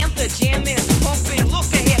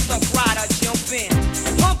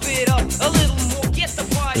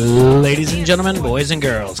Ladies and gentlemen, boys and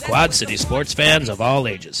girls, Quad City sports fans of all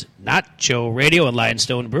ages, Nacho Radio and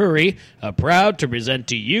Lionstone Brewery are proud to present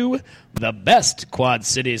to you the best Quad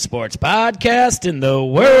City sports podcast in the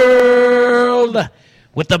world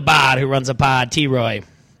with the bod who runs a pod, T-Roy.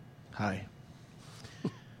 Hi.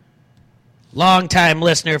 Long-time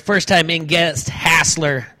listener, first-time in-guest,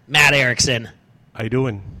 Hassler, Matt Erickson. How you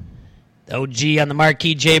doing? The OG on the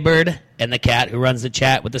marquee, Jaybird, and the cat who runs the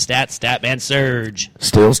chat with the Statman, Surge.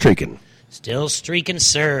 Still streaking. Still streaking,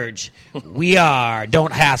 Surge. We are.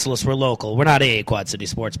 Don't hassle us. We're local. We're not a Quad City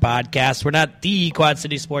Sports Podcast. We're not the Quad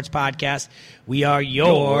City Sports Podcast. We are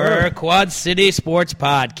your Quad City Sports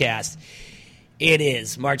Podcast. It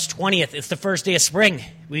is March 20th. It's the first day of spring.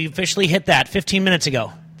 We officially hit that 15 minutes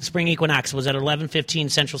ago. The spring equinox was at 11:15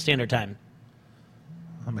 Central Standard Time.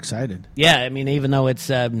 I'm excited. Yeah, I mean, even though it's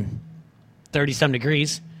 30-some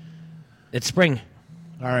degrees, it's spring.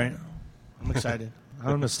 All right. I'm excited. I'm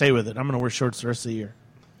going to stay with it. I'm going to wear shorts the rest of the year.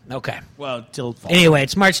 Okay. Well, till fall. Anyway,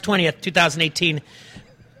 it's March 20th, 2018.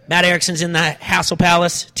 Matt Erickson's in the Hassle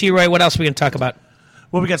Palace. T-Roy, what else are we going to talk about?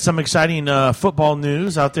 Well, we got some exciting football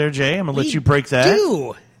news out there, Jay. I'm going to let you break that.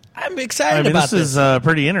 I'm excited about this. This is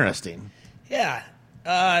pretty interesting. Yeah.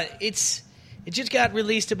 It just got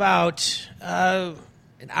released about an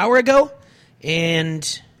hour ago,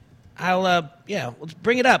 and we'll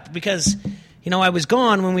bring it up because, I was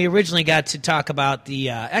gone when we originally got to talk about the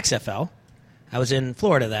XFL. I was in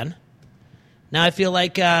Florida then. Now I feel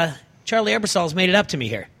like Charlie Ebersol's made it up to me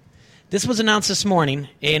here. This was announced this morning,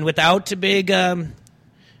 and without a big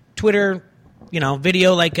Twitter,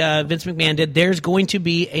 video like Vince McMahon did, there's going to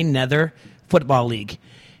be another football league.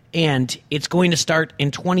 And it's going to start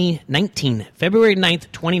in 2019, February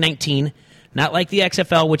 9th, 2019, not like the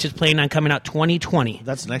XFL, which is planning on coming out 2020.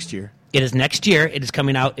 That's next year. It is next year. It is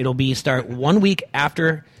coming out. It'll start 1 week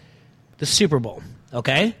after the Super Bowl,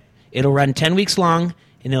 okay? It'll run 10 weeks long,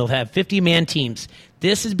 and it'll have 50-man teams.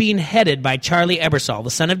 This is being headed by Charlie Ebersol,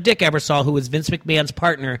 the son of Dick Ebersol, who was Vince McMahon's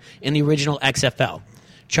partner in the original XFL.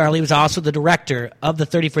 Charlie was also the director of the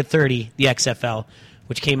 30 for 30, the XFL,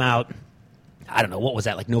 which came out, I don't know, what was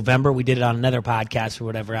that, like November? We did it on another podcast or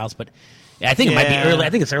whatever else, but I think it might be early. I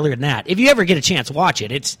think it's earlier than that. If you ever get a chance, watch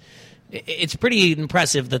it. It's pretty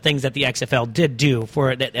impressive, the things that the XFL did do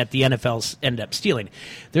for that the NFL ended up stealing.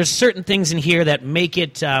 There's certain things in here that make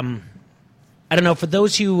it, I don't know, for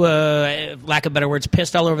those who, lack of better words,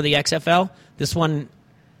 pissed all over the XFL, this one,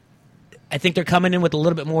 I think they're coming in with a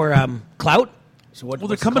little bit more clout. So what's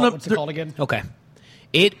it called again? Okay.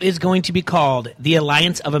 It is going to be called the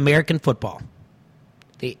Alliance of American Football,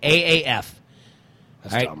 the AAF. That's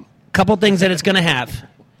all right. dumb. Couple things that it's going to have.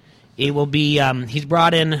 It will be, he's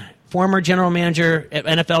brought in former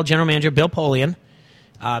NFL general manager Bill Polian.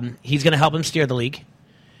 He's going to help him steer the league.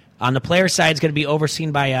 On the player side, it's going to be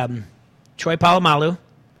overseen by Troy Polamalu,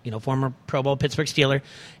 former Pro Bowl Pittsburgh Steeler.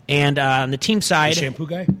 And on the team side... The shampoo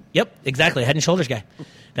guy? Yep, exactly. Head and shoulders guy.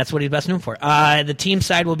 That's what he's best known for. The team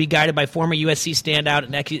side will be guided by former USC standout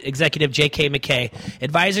and executive J.K. McKay.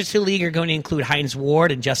 Advisors to the league are going to include Hines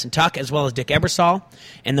Ward and Justin Tuck, as well as Dick Ebersol.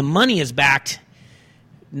 And the money is backed,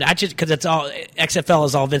 not just because it's all XFL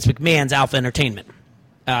is all Vince McMahon's Alpha Entertainment.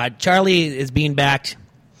 Charlie is being backed,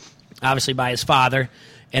 obviously, by his father.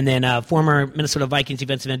 And then former Minnesota Vikings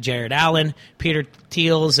defensive end Jared Allen, Peter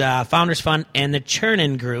Thiel's Founders Fund, and the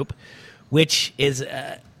Chernin Group, which is...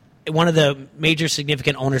 one of the major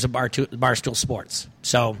significant owners of Barstool Sports.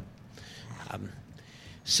 So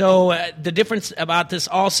the difference about this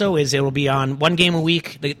also is it will be on one game a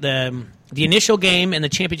week. The initial game and the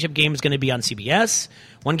championship game is going to be on CBS.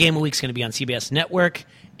 One game a week is going to be on CBS Network,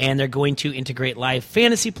 and they're going to integrate live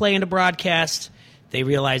fantasy play into broadcast. They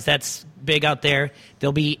realize that's big out there.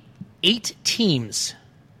 There'll be 8 teams,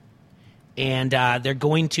 and they're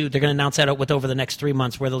going to announce that over the next 3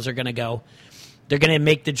 months where those are going to go. They're going to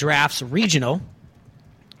make the drafts regional,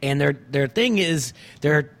 and their thing is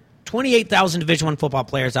there are 28,000 Division I football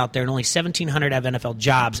players out there, and only 1,700 have NFL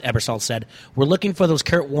jobs, Ebersol said. We're looking for those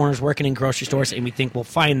Kurt Warners working in grocery stores, and we think we'll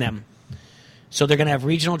find them. So they're going to have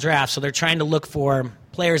regional drafts, so they're trying to look for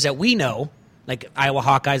players that we know, like Iowa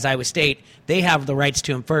Hawkeyes, Iowa State. They have the rights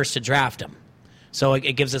to them first to draft them. So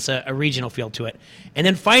it gives us a regional feel to it. And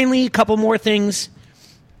then finally, a couple more things.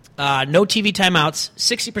 No TV timeouts,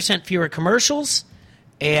 60% fewer commercials,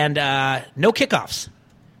 and no kickoffs.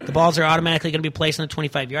 The balls are automatically going to be placed on the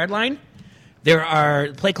 25-yard line.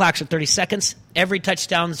 Play clocks are 30 seconds. Every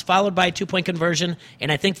touchdown is followed by a 2-point conversion.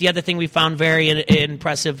 And I think the other thing we found very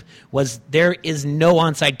impressive was there is no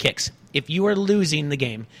onside kicks. If you are losing the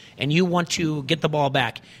game and you want to get the ball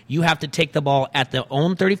back, you have to take the ball at the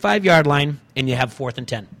own 35-yard line, and you have 4th and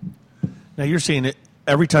 10. Now you're saying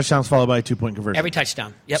Every touchdown's followed by a 2-point conversion. Every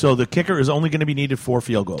touchdown. Yep. So the kicker is only going to be needed for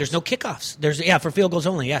field goals. There's no kickoffs. For field goals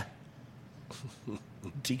only, yeah.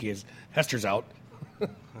 Hester's out.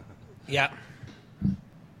 Yeah.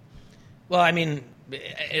 Well, I mean,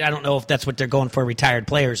 I don't know if that's what they're going for, retired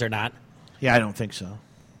players or not. Yeah, I don't think so.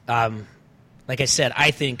 Like I said,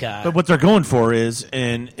 I think... But what they're going for is,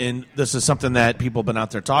 and this is something that people have been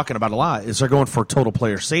out there talking about a lot, is they're going for total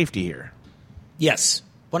player safety here. Yes,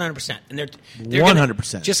 100%. And they're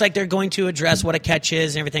 100%. Just like they're going to address what a catch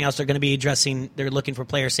is and everything else, they're going to be they're looking for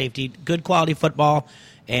player safety, good quality football,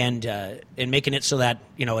 and making it so that,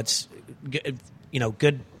 it's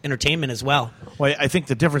good entertainment as well. Well, I think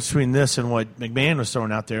the difference between this and what McMahon was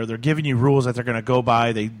throwing out there, they're giving you rules that they're going to go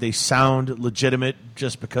by. They sound legitimate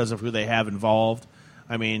just because of who they have involved.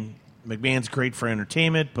 I mean, McMahon's great for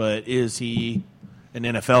entertainment, but is he an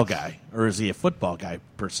NFL guy or is he a football guy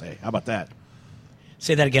per se? How about that?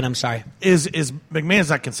 Say that again. I'm sorry. Is McMahon's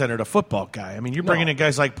not considered a football guy? I mean, you're bringing in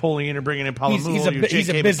guys like Polian or bringing in Palomulo. He's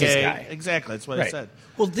a business guy. Exactly. That's what I said.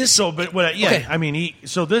 Well, this. Okay. I mean,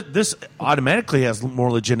 this automatically has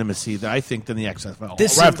more legitimacy, I think, than the XFL.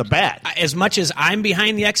 This right off the bat. As much as I'm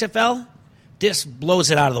behind the XFL, this blows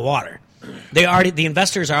it out of the water. The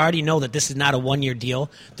investors already know that this is not a 1-year deal.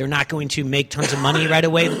 They're not going to make tons of money right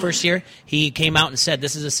away the first year. He came out and said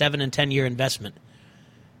this is a 7 and 10 year investment.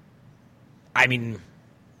 I mean,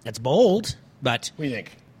 that's bold, but what do you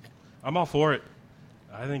think? I'm all for it.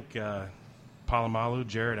 I think Palomalu,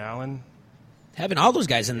 Jared Allen. Having all those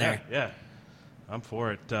guys in there. Yeah. I'm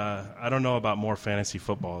for it. I don't know about more fantasy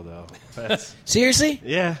football, though. That's, seriously?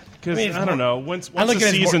 Yeah, because I don't know. Once the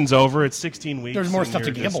season's over, it's 16 weeks. There's more stuff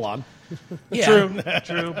to gamble on. Yeah.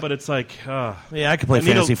 True, but it's like... yeah, I can play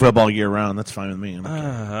fantasy football year-round. That's fine with me.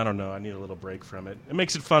 I don't know. I need a little break from it. It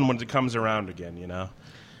makes it fun when it comes around again,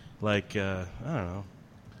 Like, I don't know.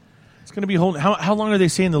 It's going to be how long are they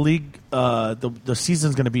saying the league, the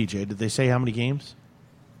season's going to be, Jay? Did they say how many games?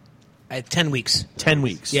 10 weeks. 10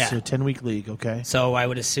 weeks. Yeah. So 10-week league, okay. So I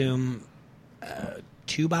would assume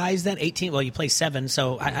 2 buys then? 18? Well, you play 7.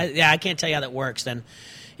 So, I can't tell you how that works. Then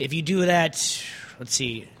if you do that, let's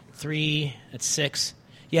see, 3, that's 6.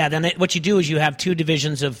 Yeah, then what you do is you have 2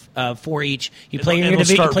 divisions of 4 each. You play in your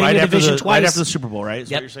division twice. Right after the Super Bowl, right?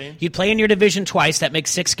 Is yep. what you're saying? You'd play in your division twice. That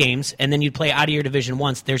makes 6 games. And then you'd play out of your division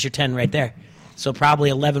once. There's your 10 right there. So probably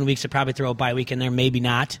 11 weeks to probably throw a bye week in there. Maybe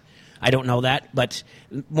not. I don't know that. But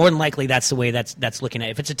more than likely, that's the way that's looking at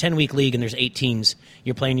it. If it's a 10-week league and there's 8 teams,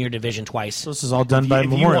 you're playing your division twice. So this is all done by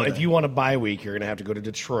Memorial Day. If you want a bye week, you're going to have to go to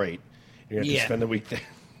Detroit. You're going to have to spend the week there.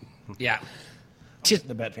 Yeah.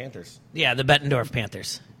 The Bet Panthers. Yeah, the Bettendorf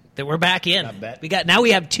Panthers. That we're back in. Bet. Now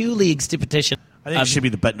we have 2 leagues to petition. I think it should be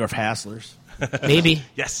the Bettendorf Hasslers. Maybe.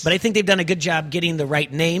 Yes. But I think they've done a good job getting the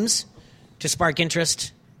right names to spark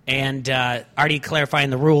interest and already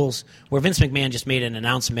clarifying the rules, where Vince McMahon just made an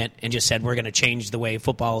announcement and just said we're going to change the way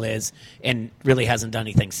football is, and really hasn't done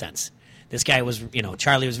anything since. This guy was,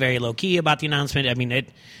 Charlie was very low-key about the announcement. I mean, it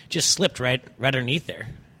just slipped right underneath there.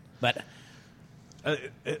 But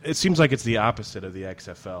it seems like it's the opposite of the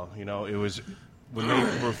XFL. It was when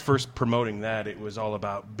they were first promoting that, it was all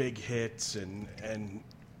about big hits and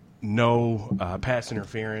no pass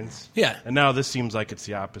interference. Yeah. And now this seems like it's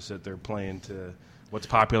the opposite. They're playing to what's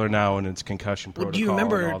popular now, and it's concussion protocol do you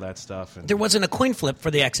remember and all that stuff. And there wasn't a coin flip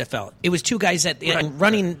for the XFL. It was 2 guys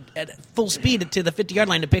running at full speed to the 50-yard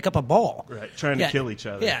line to pick up a ball. Right, trying to kill each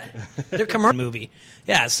other. Yeah, their commercial movie.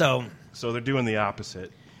 Yeah, so they're doing the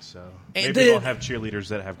opposite. So maybe the- they'll have cheerleaders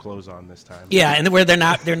that have clothes on this time. yeah, and where they're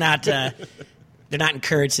not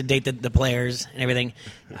encouraged to date the players and everything.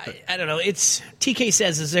 I don't know. It's TK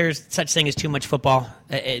says, is there such thing as too much football?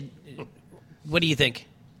 What do you think?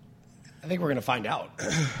 I think we're going to find out.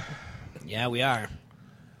 Yeah, we are.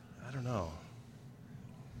 I don't know.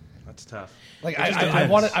 That's tough. Like It just I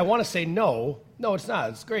depends. want to say no. No, it's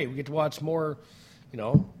not. It's great. We get to watch more,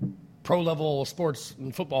 pro level sports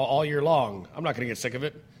and football all year long. I'm not going to get sick of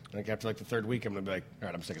it. Like after like the 3rd week, I'm going to be like, all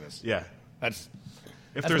right, I'm sick of this. Yeah. That's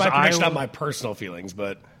If my prediction on my personal feelings,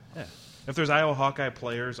 but if there's Iowa Hawkeye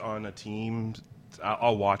players on a team,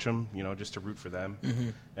 I'll watch them, just to root for them. Mm-hmm.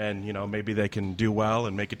 And, maybe they can do well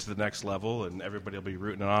and make it to the next level, and everybody will be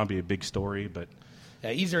rooting it on. It'll be a big story, but...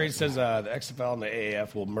 yeah, Easer Aid says the XFL and the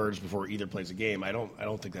AAF will merge before either plays a game. I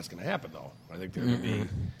don't think that's going to happen, though. I think they're going to be...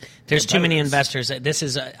 There's too many investors. This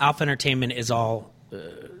is Alpha Entertainment is all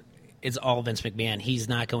Vince McMahon. He's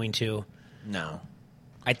not going to... No.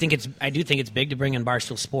 I do think it's big to bring in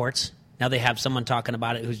Barstool Sports. Now they have someone talking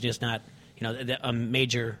about it who's just not, a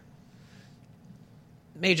major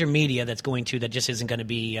major media that's going to that just isn't going to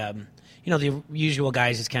be the usual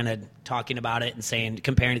guys is kind of talking about it and saying,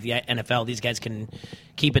 comparing to the NFL, these guys can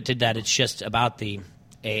keep it to that it's just about the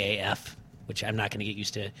AAF, which I'm not going to get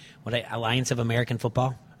used to. Alliance of American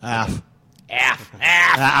Football? AF. AF.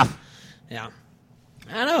 Yeah.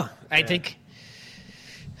 I don't know. I think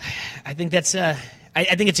that's I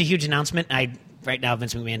think it's a huge announcement. Right now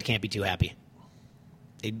Vince McMahon can't be too happy.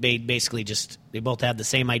 They both have the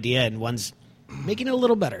same idea, and one's making it a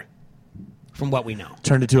little better from what we know.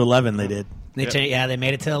 Turned it to 11, they did. They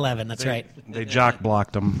made it to 11. That's right. They jock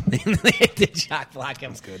blocked them. They did jock block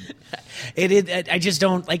him. That's good. I just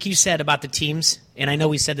don't, like you said about the teams, and I know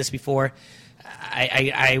we said this before,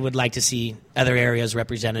 I would like to see other areas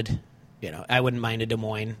represented. I wouldn't mind a Des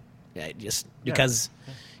Moines, just because.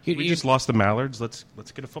 We just lost the Mallards. Let's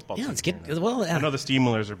get a football team. Let's get. Well, I know the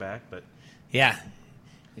Steamrollers are back, but yeah,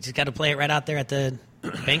 we just got to play it right out there at the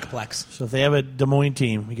Bankplex. So if they have a Des Moines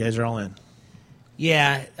team, you guys are all in.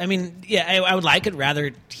 Yeah, I would like it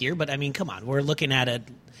rather here, but I mean, come on, we're looking at a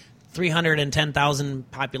 310,000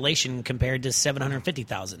 population compared to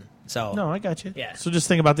 750,000. So No, I got you. Yeah. So just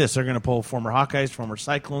think about this: they're going to pull former Hawkeyes, former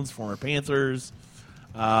Cyclones, former Panthers,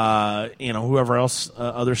 whoever else,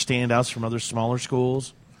 other standouts from other smaller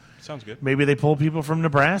schools. sounds good. Maybe they pull people from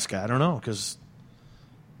Nebraska. I don't know, because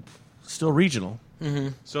still regional.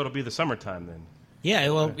 So it'll be the summertime then. yeah,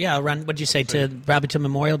 well, yeah, run. What'd you say to probably to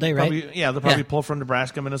Memorial Day, right? They'll probably pull from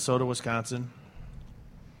Nebraska, Minnesota, Wisconsin.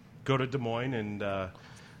 Go to Des Moines and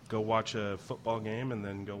go watch a football game, and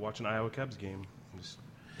then go watch an Iowa Cubs game. Just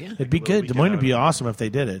Yeah, It'd be Little good. Des Moines would be weekend. awesome if they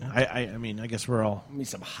did it. I mean, I guess we're all. Be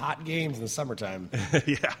some hot games in the summertime.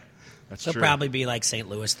 yeah, that's it'll true. probably be like St.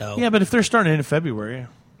 Louis, though. Yeah, but if they're starting in February,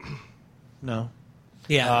 no.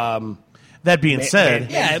 yeah, That being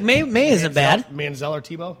said, yeah. May isn't bad. Manziel or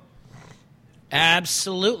Tebow?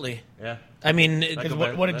 Absolutely. Yeah. I mean, Because go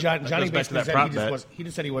what back- did that Johnny goes back to basically that said? prop bet. He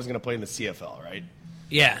just said he wasn't going to play in the CFL, right?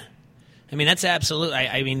 yeah. I mean, that's absolute.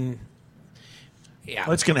 I mean, yeah.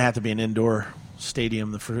 it's going to have to be an indoor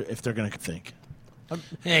stadium if they're going to think. Yeah,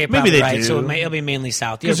 you're Maybe probably they right. do. So it'll be mainly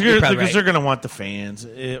south. Because You're probably right. they're going to want the fans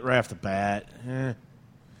right off the bat.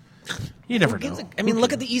 You never Who gives know. a- I mean,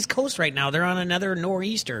 look at the East Coast right now. They're on another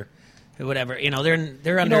nor'easter or whatever.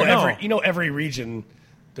 They're under. Every region,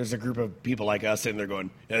 there's a group of people like us sitting there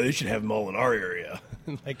going, "Yeah, they should have them all in our area."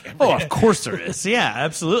 Oh, of course there is. Yeah,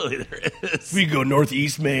 absolutely there is. We could go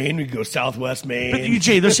northeast Maine, we could go southwest Maine. But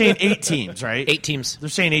UJ, they're saying 8 teams, right? 8 teams. They're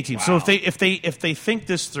saying 8 teams. Wow. So if they think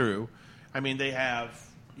this through, I mean, they have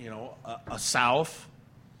a south,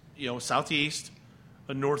 southeast,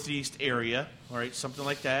 a northeast area, all right, something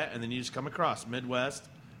like that, and then you just come across Midwest,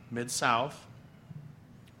 Mid-South,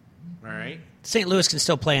 all right. St. Louis can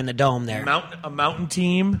still play in the dome there. A mountain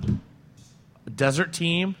team, a desert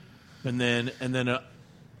team, and then a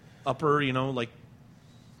upper, like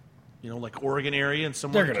Oregon area and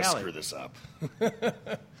somewhere. They're in going to Cali. screw this up.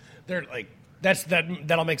 They're like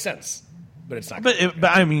that'll make sense, but it's not. But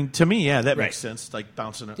I mean, to me, yeah, that Right. makes sense. Like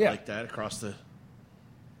bouncing it Yeah. like that across the.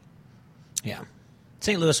 Yeah.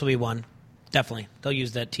 St. Louis will be one. Definitely. They'll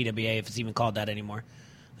use that TWA if it's even called that anymore.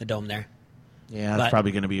 The dome there. Yeah, that's But-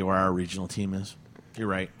 probably going to be where our regional team is. You're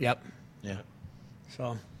right. Yep. Yeah.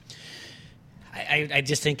 So I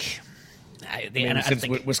just think. I since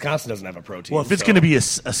think Wisconsin doesn't have a pro team. Well, if it's so going to be a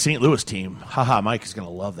St. Louis team, Mike is going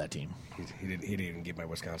to love that team. he didn't even get my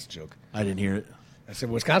Wisconsin joke. I didn't hear it. I said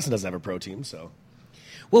Wisconsin doesn't have a pro team, so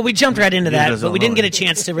well, we jumped right into Neither that, does but we didn't Illinois. get a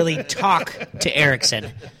chance to really talk to Erickson.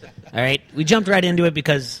 All right, we jumped right into it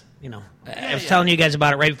because I was telling you guys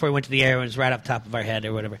about it right before we went to the air. It was right off the top of our head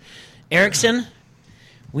or whatever. Erickson,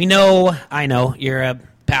 I know you're a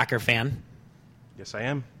Packer fan, Yes, I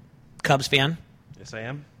am. Cubs fan. Yes, I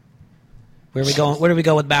am. Where are we going? Where do we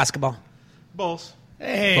go with basketball? Bulls.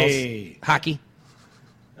 hey, Hockey.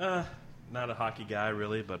 Not a hockey guy,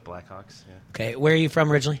 really, but Blackhawks. Yeah. Okay, where are you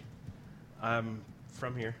from originally? I'm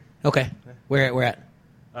from here. Okay, where at?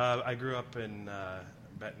 I grew up in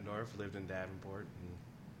Bettendorf, lived in Davenport, and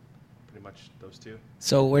pretty much those two.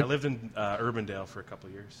 So I where? lived in Urbandale for a couple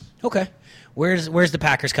of years. Okay, where's the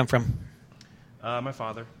Packers come from? My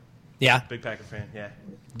father, Yeah. big Packer fan. Yeah,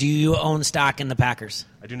 Do you own stock in the Packers?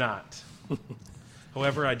 I do not.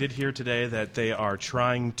 However, I did hear today that they are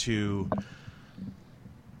trying to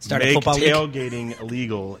Start a make football league? tailgating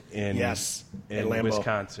illegal in Yes, in in Lambeau.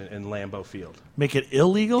 Wisconsin in Lambeau Field. Make it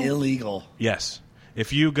illegal? illegal. Yes,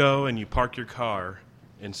 if you go and you park your car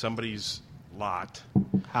in somebody's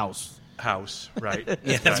house, right?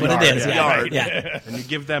 Yeah, that's Right. what it is. Yeah, Yeah, right. yeah. And you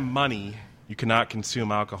give them money, you cannot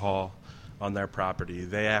consume alcohol on their property.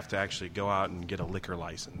 They have to actually go out and get a liquor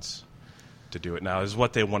license. to do it now. Is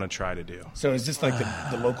what they want to try to do. So is this like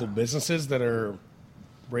the local businesses that are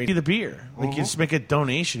Give you the beer. Like, you just make a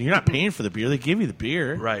donation. You're not paying for the beer. They give you the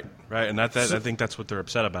beer. Right, and I think that's what they're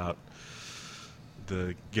upset about.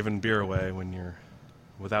 The giving beer away when you're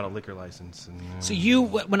without a liquor license. And, So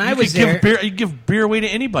when I You was could there, give beer, you give beer away to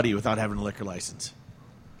anybody without having a liquor license.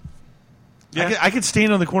 Yeah. I could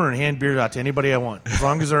stand on the corner and hand beer out to anybody I want, as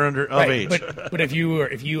long as they're of age. But if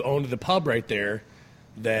you owned the pub right there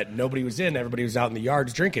that nobody was in, everybody was out in the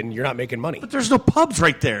yards drinking, you're not making money. But there's no pubs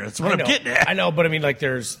right there. That's what I I'm know, getting at. I know, but I mean, like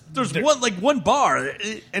there's one bar, and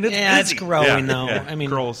it's it's busy. growing though. Yeah, I mean,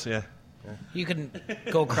 Kroll's, yeah. you can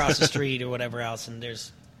go across the street or whatever else, and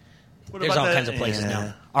there's all about kinds of places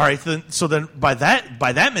now. All right, so then by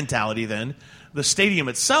that mentality, then the stadium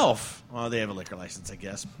itself, well, they have a liquor license, I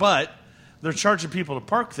guess, but they're charging people to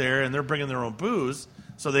park there, and they're bringing their own booze,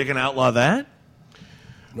 so they can outlaw that.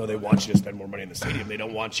 No, they want you to spend more money in the stadium. They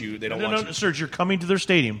don't want you. They don't want you. No, Serge, you're coming to their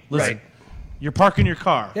stadium. Listen, Right. you're parking your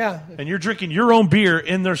car, Yeah. and you're drinking your own beer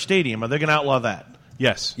in their stadium. Are they going to outlaw that?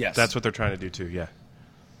 Yes, Yes. that's what they're trying to do too. Yeah,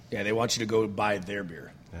 Yeah, they want you to go buy their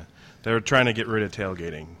beer. they're trying to get rid of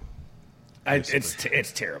tailgating.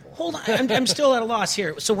 It's terrible. Hold on, I'm still at a loss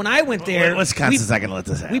here. So when I went there, Wisconsin's not going to let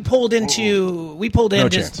this happen. we pulled into No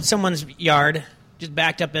just chance. someone's yard, just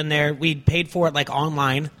backed up in there. We paid for it like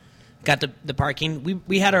online, got the parking.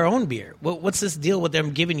 We had our own beer. What's this deal with them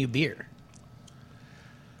giving you beer?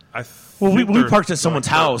 We parked at someone's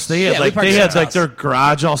house. They had Yeah, we parked at someone's house. their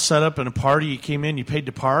garage all set up and a party. You came in, you paid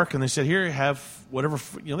to park, and they said, "Here, have whatever."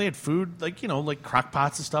 They had food, like crock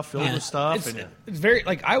pots and stuff filled Yeah. with stuff, It's very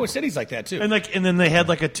like Iowa City's like that too. and then they had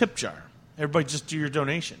like a tip jar. Everybody just do your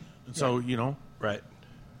donation, and so Right.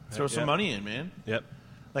 throw some money in, man. Yep.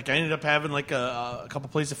 Like I ended up having like a couple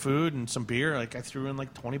plates of food and some beer. Like I threw in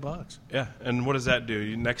like $20. Yeah, and what does that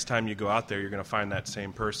do? Next time you go out there, you're going to find that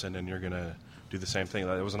same person, and you're going to do the same thing.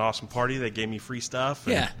 Like, it was an awesome party. They gave me free stuff.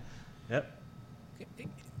 And, Yeah. Yep.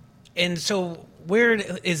 And so, where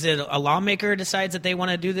is it? A lawmaker decides that they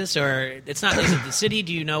want to do this, or it's not? Is it the city?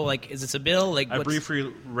 Do you know? Like, is this a bill? Like, I what's-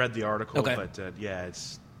 briefly read the article, Okay. but yeah,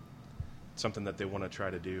 it's something that they want to try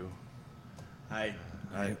to do. I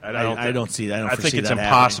don't see that. I think it's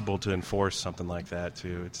impossible to enforce something like that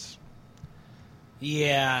too. It's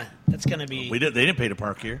Yeah, that's going to be. They didn't pay to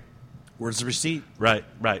park here. Where's the receipt? right.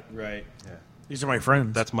 right. Yeah, These are my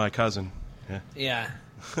friends. that's my cousin. Yeah. Yeah.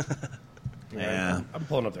 yeah. I'm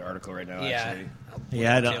pulling up the article right now. Yeah. Actually,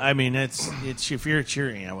 Yeah, I mean, it's if you're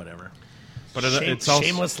cheering, yeah, whatever. But it's also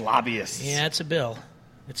shameless lobbyists. Yeah, it's a bill.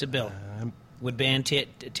 It's a bill. Would ban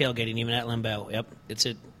tailgating even at Limbo. Yep, it's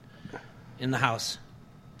in the House.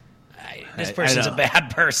 This I person's a know. bad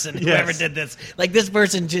person. Yes. Whoever did this, like this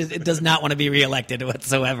person, just does not want to be reelected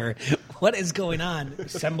whatsoever. What is going on?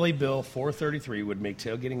 Assembly Bill 433 would make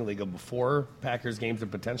tailgating illegal before Packers games and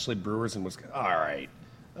potentially Brewers and Wisconsin.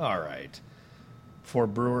 All right. For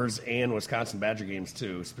Brewers and Wisconsin Badger games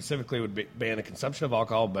too. Specifically, would ban the consumption of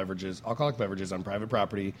alcoholic beverages on private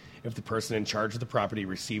property if the person in charge of the property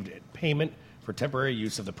received payment for temporary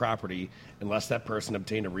use of the property, unless that person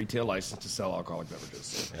obtained a retail license to sell alcoholic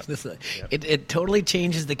beverages. It totally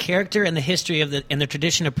changes the character and the history of and the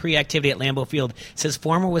tradition of pre-activity at Lambeau Field, says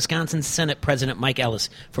former Wisconsin Senate President Mike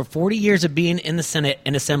Ellis. For 40 years of being in the Senate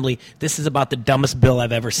and Assembly, this is about the dumbest bill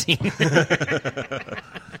I've ever seen.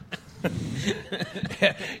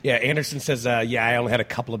 Yeah, Anderson says, I only had a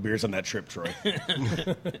couple of beers on that trip, Troy.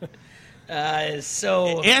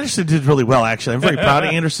 So Anderson did really well, actually. I'm very proud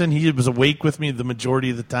of Anderson. He was awake with me the majority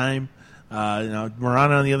of the time.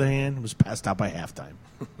 Morana, on the other hand, was passed out by halftime.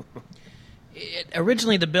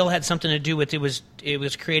 originally the bill had something to do with it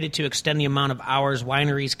was created to extend the amount of hours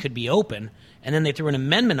wineries could be open, and then they threw an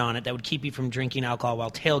amendment on it that would keep you from drinking alcohol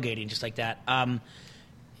while tailgating, just like that.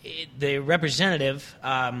 The representative,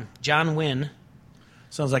 John Wynn.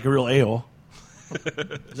 Sounds like a real a-hole.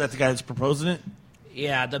 Is that the guy that's proposing it?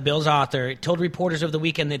 Yeah, the bill's author told reporters over the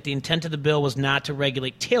weekend that the intent of the bill was not to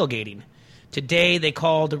regulate tailgating. Today, they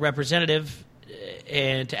called the representative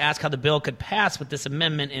and to ask how the bill could pass with this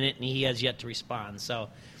amendment in it, and he has yet to respond. So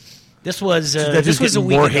this was That this was a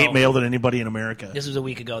week more ago. hate mail than anybody in America. This was a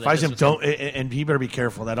week ago. If I said don't, and he better be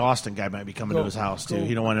careful. That Austin guy might be coming to his house too.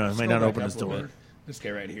 He don't want to. Might not open his door. This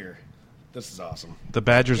guy right here. This is awesome. The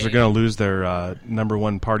Badgers are going to lose their number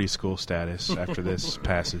one party school status after this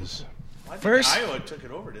passes. First, Iowa took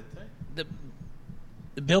it over, didn't they?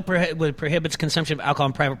 the bill prohibits consumption of alcohol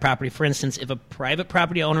on private property. For instance, if a private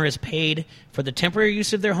property owner is paid for the temporary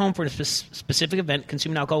use of their home for a specific event,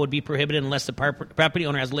 consuming alcohol would be prohibited unless the property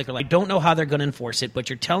owner has a liquor license. I don't know how they're going to enforce it, but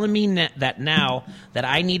you're telling me that now that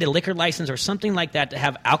I need a liquor license or something like that to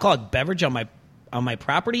have alcoholic beverage on on my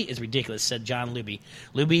property is ridiculous, said John Luby.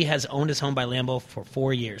 Luby has owned his home by Lambeau for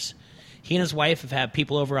 4 years. He and his wife have had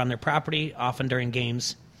people over on their property, often during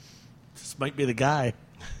games. This might be the guy.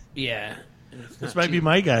 Yeah. This might be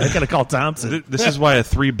my guy. I got to call Thompson. This is why a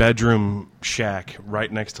 3-bedroom shack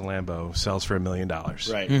right next to Lambeau sells for $1 million.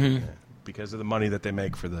 Right. Yeah, because of the money that they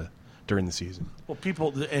make during the season. Well,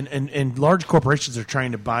 people and large corporations are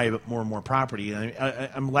trying to buy more and more property.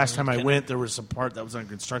 Last time I went, there was some part that was under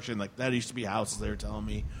construction. Like that used to be houses. They were telling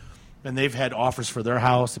me, and they've had offers for their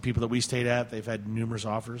house. The people that we stayed at, they've had numerous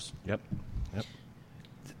offers. Yep.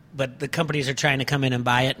 But the companies are trying to come in and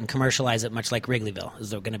buy it and commercialize it, much like Wrigleyville, is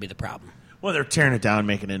going to be the problem. Well, they're tearing it down,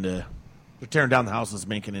 they're tearing down the houses,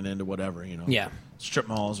 making it into whatever, Yeah. strip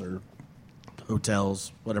malls or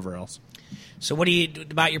hotels, whatever else. So what do you do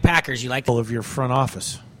about your Packers? You like All of your front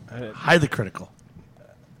office, highly critical.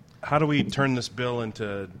 How do we turn this bill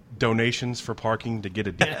into donations for parking to get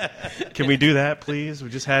a deal? Can we do that, please? We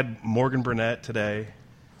just had Morgan Burnett today,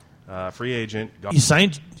 free agent. You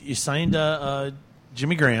signed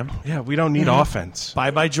Jimmy Graham. Yeah, we don't need offense.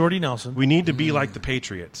 Bye Jordy Nelson. We need to be like the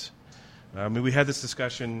Patriots. I mean, we had this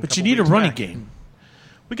discussion. But you need a running game.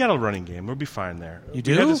 We got a running game. We'll be fine there. You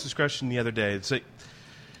do? We had this discussion the other day. It's like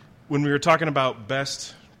when we were talking about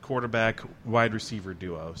best quarterback wide receiver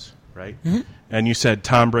duos, right? Mm-hmm. And you said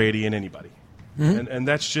Tom Brady and anybody. Mm-hmm. And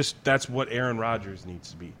that's what Aaron Rodgers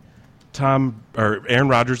needs to be. Aaron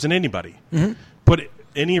Rodgers and anybody. Mm-hmm. Put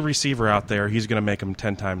any receiver out there, he's going to make them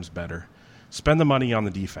 10 times better. Spend the money on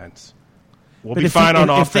the defense. We'll be fine on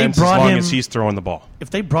offense as long as he's throwing the ball.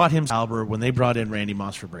 If they brought him Albert when they brought in Randy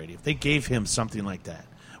Moss for Brady, if they gave him something like that,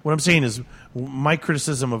 what I'm saying is my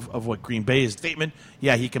criticism of what Green Bay is statement,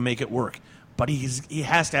 yeah, he can make it work. But he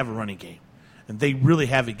has to have a running game. And they really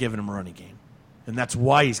haven't given him a running game. And that's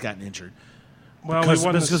why he's gotten injured. Well, because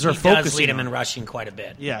they're he focusing does lead him in rushing quite a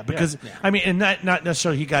bit. Yeah, because, I mean, and not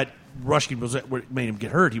necessarily he got rushing was what made him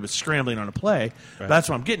get hurt. He was scrambling on a play. Right. That's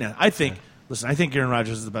what I'm getting at. I think Aaron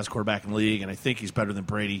Rodgers is the best quarterback in the league, and I think he's better than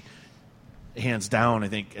Brady, hands down. I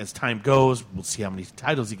think as time goes, we'll see how many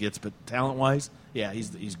titles he gets, but talent-wise, yeah,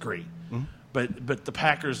 he's great. Mm-hmm. But the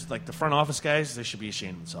Packers, like the front office guys, they should be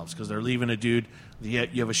ashamed of themselves because they're leaving a dude. You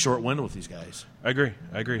have a short window with these guys. I agree.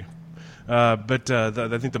 But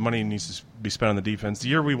I think the money needs to be spent on the defense. The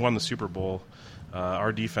year we won the Super Bowl,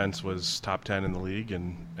 our defense was top 10 in the league,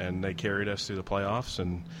 and they carried us through the playoffs.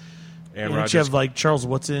 And Rodgers, you have like Charles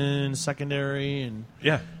Woodson secondary, and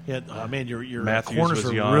man, your Matthews corners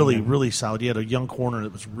were young, really, really solid. You had a young corner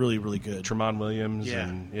that was really, really good. Tramon Williams,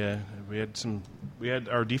 we had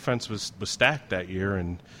our defense was stacked that year,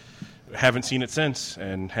 and haven't seen it since,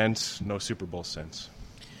 and hence no Super Bowl since.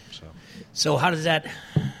 So how does that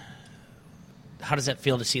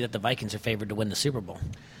feel to see that the Vikings are favored to win the Super Bowl?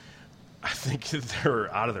 I think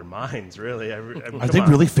they're out of their minds, really. Are they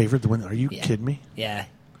really favored to win? Are you kidding me? Yeah.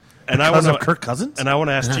 And because of Kirk Cousins? And I want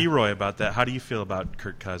to ask T-Roy about that. How do you feel about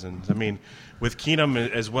Kirk Cousins? I mean, with Keenum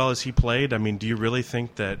as well as he played, I mean, do you really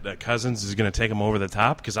think that Cousins is going to take him over the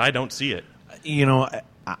top? Because I don't see it. You know,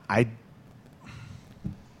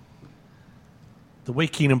 the way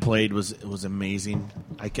Keenum played was amazing.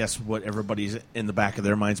 I guess what everybody's in the back of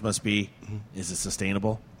their minds must be, is it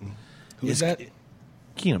sustainable? Mm-hmm. Who is that?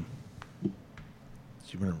 Keenum.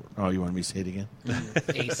 You want me to say it again?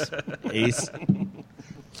 Ace.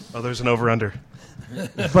 Oh, there's an over-under.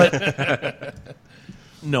 But,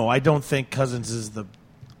 no, I don't think Cousins is the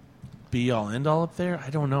be-all, end-all up there. I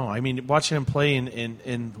don't know. I mean, watching him play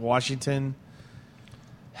in Washington,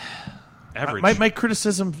 average. My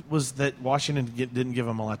criticism was that Washington didn't give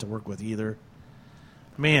him a lot to work with either.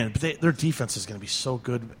 Man, but their defense is going to be so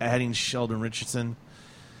good, adding Sheldon Richardson.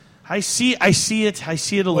 I see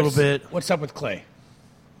it a little bit. What's up with Clay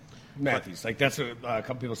Matthews? Like that's what a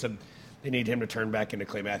couple people said they need him to turn back into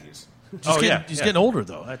Clay Matthews. He's getting older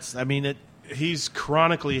though. He's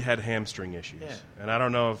chronically had hamstring issues, yeah. And I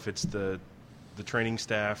don't know if it's the training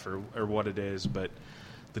staff or what it is, but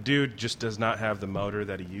the dude just does not have the motor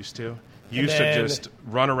that he used to. He used to just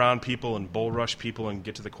run around people and bull rush people and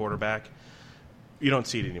get to the quarterback. You don't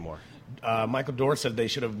see it anymore. Michael Dorr said they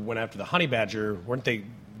should have went after the Honey Badger. Weren't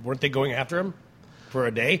they going after him for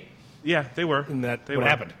a day? Yeah, they were. And what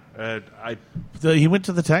happened? He went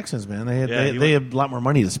to the Texans, man. They had a lot more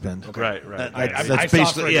money to spend. Okay. Right. I saw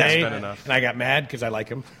for a day, and I got mad because I like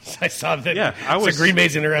him. I saw that. Yeah, Green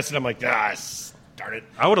Bay's interested. I'm like, darn it.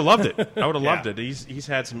 I would have loved it. Loved it. He's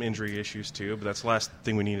had some injury issues too, but that's the last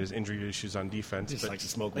thing we need is injury issues on defense. Just likes to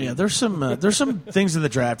smoke. Yeah, there's some things in the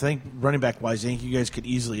draft. I think running back wise, I think you guys could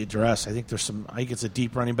easily address. I think it's a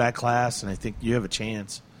deep running back class, and I think you have a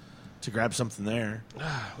chance. to grab something there.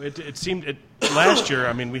 It seemed last year.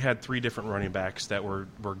 I mean, we had 3 different running backs that were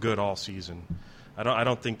good all season. I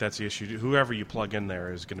don't think that's the issue. Whoever you plug in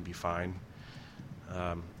there is going to be fine.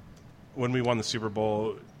 When we won the Super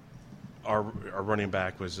Bowl, our running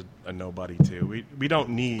back was a nobody too. We don't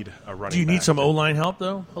need a running back. Do you need some O-line help,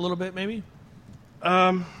 though, a little bit maybe?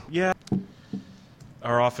 Yeah.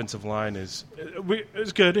 Our offensive line is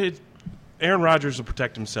good. Aaron Rodgers will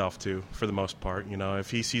protect himself, too, for the most part. You know, if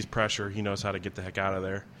he sees pressure, he knows how to get the heck out of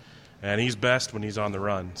there. And he's best when he's on the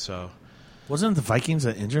run. So, wasn't it the Vikings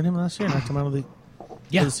that injured him last year? Knocked him out of the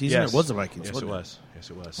season? Yes. It was the Vikings. Yes, it was. Yes,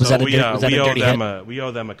 it was. Was so that a we dirty we owe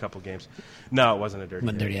them a couple games. No, it wasn't a dirty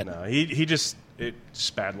hit. hit. No, he just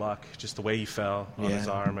bad luck. Just the way he fell on his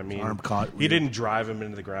arm. I mean, arm caught he weird. didn't drive him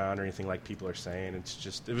into the ground or anything like people are saying.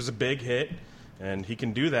 It was a big hit, and he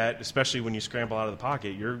can do that, especially when you scramble out of the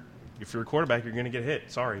pocket. If you're a quarterback, you're going to get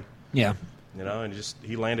hit. Sorry. Yeah. You know, and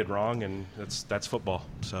he landed wrong, and that's football.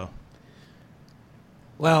 So.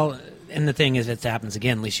 Well, and the thing is, if it happens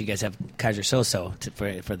again, at least you guys have Kaiser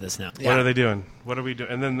Soso for this now. What are they doing? What are we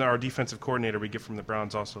doing? And then our defensive coordinator we get from the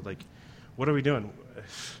Browns also, like, what are we doing?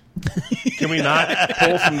 Can we not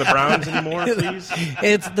pull from the Browns anymore, please?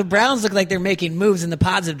 It's the Browns look like they're making moves in the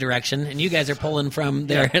positive direction, and you guys are pulling from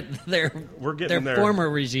their former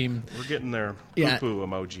regime. We're getting their Yeah. poo-poo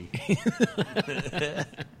emoji.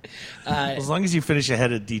 As long as you finish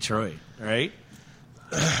ahead of Detroit, right?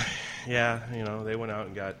 Yeah, you know, they went out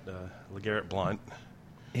and got LeGarrette Blount,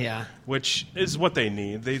 Yeah. which is what they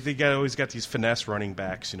need. They always got these finesse running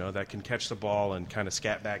backs, you know, that can catch the ball and kind of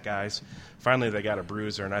scat back guys. Finally, they got a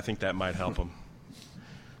bruiser, and I think that might help them.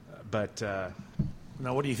 But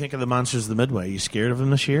Now, what do you think of the Monsters of the Midway? You scared of them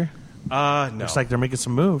this year? no, Looks like they're making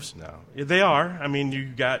some moves. no, they are. I mean, you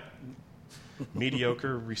got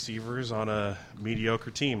mediocre receivers on a mediocre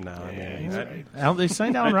team now. I mean, They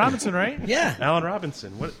signed Allen Robinson, right? Yeah. Allen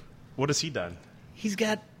Robinson, what has he done? He's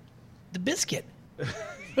got the biscuit.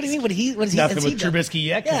 What do you mean? What has Nothing he with done? Trubisky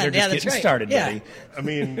yet because they're just that's getting right. started, Yeah. buddy. I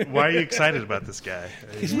mean, why are you excited about this guy?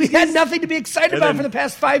 We had nothing to be excited And about then for the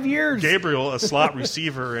past 5 years. Gabriel, a slot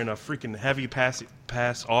receiver in a freaking heavy pass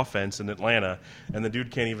offense in Atlanta, and the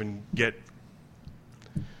dude can't even get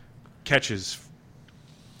catches.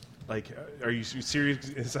 Like, are you serious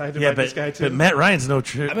excited about this guy too? but Matt Ryan's no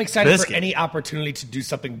I'm excited biscuit. for any opportunity to do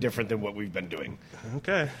something different than what we've been doing.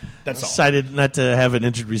 Okay. That's all. Excited not to have an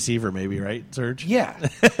injured receiver, maybe, right, Serge? Yeah.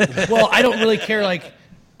 Well, I don't really care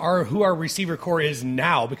who our receiver core is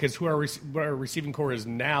now, because what our receiving core is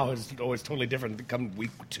now is always totally different come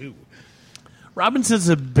week 2. Robinson's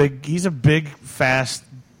a big, fast,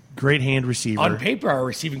 great hand receiver. On paper, our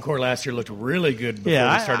receiving core last year looked really good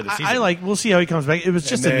before we started the season. We'll see how he comes back. It was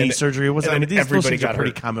just And a knee then- surgery. It wasn't. I and mean, then these those everybody things are got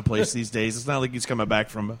pretty hurt. commonplace these days. It's not like he's coming back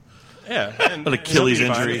from. Yeah. An Achilles he'll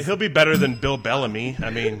be fine. injury. He'll be better than Bill Bellamy. I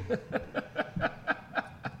mean,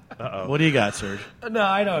 What do you got, Serge? No,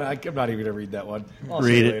 I don't. I'm not even going to read that one. I'll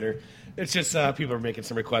Read see it. later. It's just people are making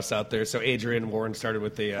some requests out there. So Adrian Warren started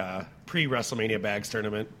with the pre-WrestleMania bags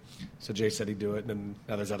tournament. So Jay said he'd do it, and then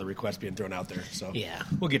now there's other requests being thrown out there. So Yeah.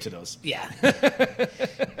 we'll get to those. Yeah.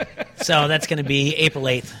 So that's going to be April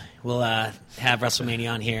 8th. We'll have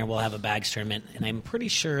WrestleMania on here, and we'll have a bags tournament. And I'm pretty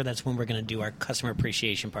sure that's when we're going to do our customer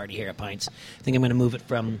appreciation party here at Pints. I think I'm going to move it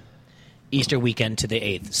from Easter weekend to the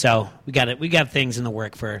 8th. So we got things in the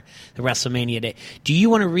work for the WrestleMania day. Do you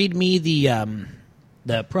want to read me the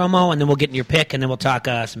promo, and then we'll get in your pick, and then we'll talk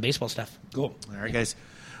some baseball stuff? Cool. All right, guys.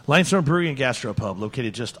 Limestone Brewery and Gastropub,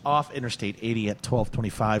 located just off Interstate 80 at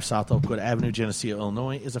 1225 South Oakwood Avenue, Geneseo,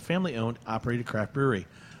 Illinois, is a family-owned, operated craft brewery.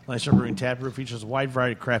 Limestone Brewing Tap Room features a wide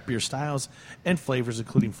variety of craft beer styles and flavors,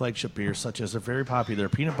 including flagship beers such as their very popular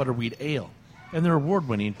Peanut Butter Wheat Ale and their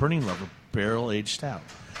award-winning Burning Lover Barrel-Aged Stout.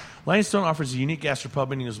 Limestone offers a unique gastropub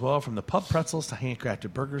menu as well, from the pub pretzels to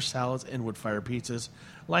handcrafted burgers, salads, and wood-fired pizzas.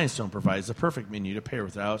 Limestone provides the perfect menu to pair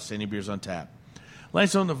with their outstanding beers on tap.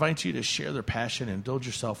 Limestone invites you to share their passion and indulge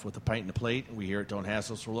yourself with a pint and a plate. We here at Don't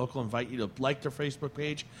Hassle Us for Local invite you to like their Facebook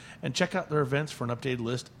page and check out their events for an updated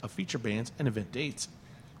list of feature bands and event dates.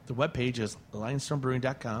 The webpage is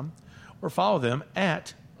limestonebrewing.com, or follow them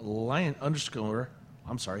at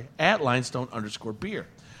 @Limestone_beer.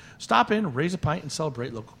 Stop in, raise a pint, and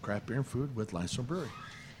celebrate local craft beer and food with Limestone Brewery.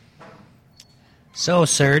 So,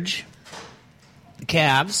 Serge, the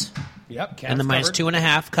Cavs Yep. Cavs and the minus covered.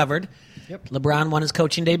 2.5 covered. Yep. LeBron won his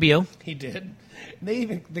coaching debut. He did.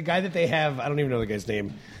 The guy that they have, I don't even know the guy's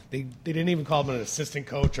name. They didn't even call him an assistant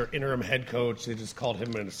coach or interim head coach. They just called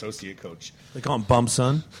him an associate coach. They call him Bum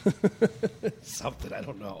Son. Something, I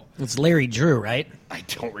don't know. It's Larry Drew, right? I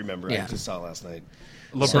don't remember. Yeah. I just saw it last night.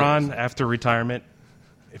 LeBron, after retirement,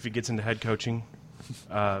 if he gets into head coaching,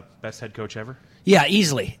 Best head coach ever? Yeah,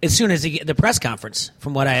 easily. As soon as the press conference,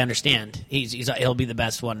 from what I understand, he'll be the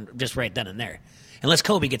best one just right then and there. Unless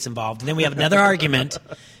Kobe gets involved. And then we have another argument,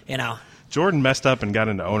 Jordan messed up and got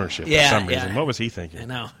into ownership for some reason. Yeah. What was he thinking? I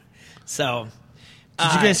know. So,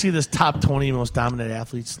 Did you guys see this top 20 most dominant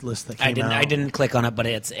athletes list that came out? I didn't click on it, but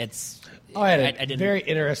it's. I had I didn't. very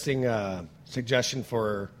interesting suggestion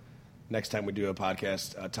for next time we do a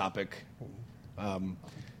podcast topic.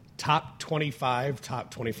 Top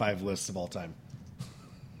 25 lists of all time.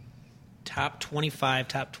 Top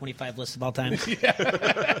 25 lists of all time.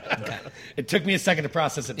 It took me a second to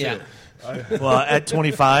process it, too. Yeah. Well, at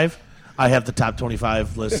 25, I have the top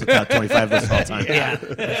 25 list, the top 25 list of all time. Yeah.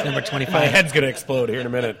 That's number 25. My head's going to explode here in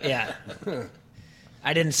a minute. Yeah.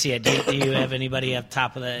 I didn't see it. Do you have anybody up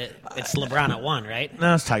top of the... It's LeBron at 1, right?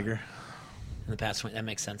 No, it's Tiger. In the past 20. That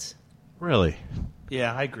makes sense. Really?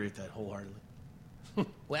 Yeah, I agree with that wholeheartedly.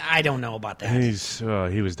 Well, I don't know about that.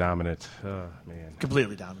 He was dominant. Oh, man.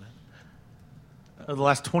 Completely dominant. The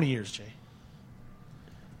last 20 years, Jay.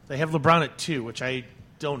 They have LeBron at 2, which I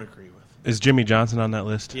don't agree with. Is Jimmy Johnson on that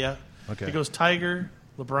list? Yeah. Okay. It goes Tiger,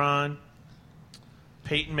 LeBron,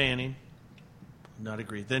 Peyton Manning. Not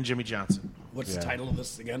agree. Then Jimmy Johnson. What's the title of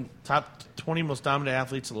this again? Top 20 most dominant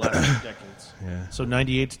athletes of the last 2 decades. Yeah. So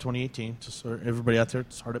 98 to 2018. Just so everybody out there,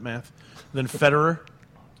 it's hard at math. Then Federer,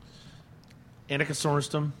 Annika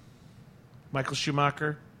Sorenstam, Michael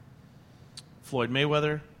Schumacher, Floyd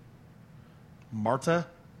Mayweather, Marta,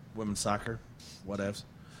 women's soccer, whatevs.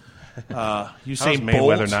 Usain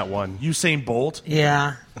Bolt. Mayweather not one? Usain Bolt.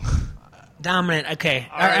 Yeah. Dominant. Okay.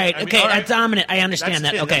 All right. I mean, Okay. all right. Dominant. I understand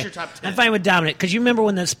That's that. 10. Okay. That's your top 10. I'm fine with dominant because you remember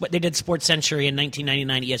when they did Sports Century in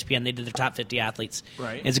 1999 ESPN, they did their top 50 athletes.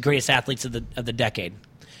 Right. As the greatest athletes of the decade.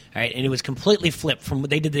 All right, and it was completely flipped from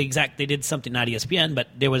they did something, not ESPN, but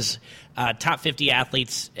there was top 50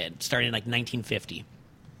 athletes starting in like 1950,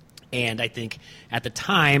 and I think at the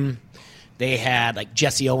time they had like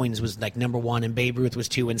Jesse Owens was like number 1 and Babe Ruth was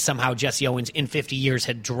 2, and somehow Jesse Owens in 50 years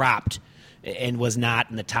had dropped and was not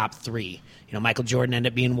in the top 3. Michael Jordan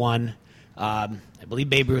ended up being 1. I believe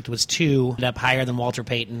Babe Ruth was 2, ended up higher than Walter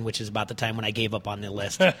Payton, which is about the time when I gave up on the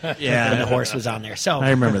list. Yeah. When the horse was on there. So I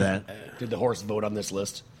remember that. Did the horse vote on this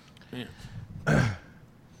list?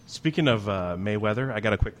 Speaking of Mayweather, I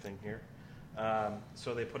got a quick thing here.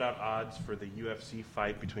 So they put out odds for the UFC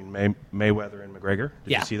fight between Mayweather and McGregor.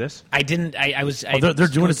 Did you see this? I didn't. I was. They're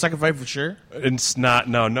doing a second fight for sure? It's not.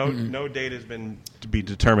 No date has been to be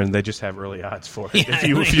determined. They just have early odds for it.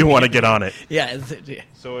 If you want to get on it. Yeah.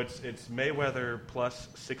 So it's Mayweather plus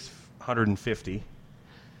 650,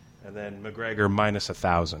 and then McGregor minus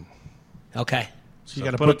 1,000. Okay. So you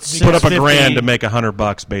got to Put up $650. $1,000 to make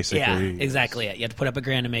 $100, basically. Yeah, exactly. You have to put up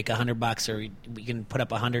 $1,000 to make $100, or you can put up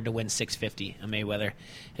 $100 to win $650 on Mayweather.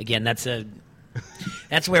 Again, that's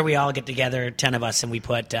where we all get together, 10 of us, and we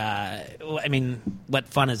put. What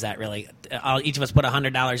fun is that, really? Each of us put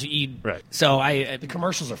 $100. Right. So The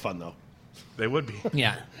commercials are fun, though. They would be.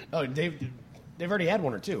 Yeah. Oh, they've already had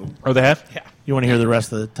 1 or 2. Oh, they have? Yeah. You want to hear the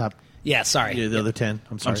rest of the top? Yeah. Sorry. Yeah, the other 10.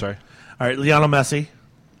 I'm sorry. I'm sorry. All right, Lionel Messi.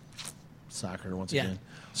 Soccer, once Yeah. again.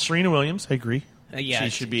 Serena Williams, I agree. Yeah. She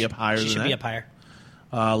should be up higher She than should that. be up higher.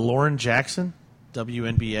 Lauren Jackson,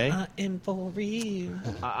 WNBA. I am for real.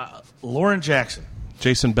 Lauren Jackson.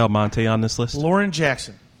 Jason Belmonte on this list? Lauren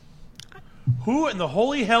Jackson. Who in the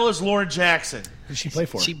holy hell is Lauren Jackson? Who does she play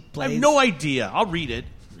for? She I plays. have no idea. I'll read it.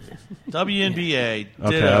 WNBA. Okay,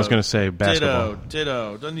 Ditto, I was gonna say basketball.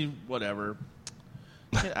 Ditto. Doesn't even, whatever.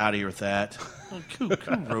 Get out of here with that. Who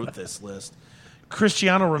wrote this list?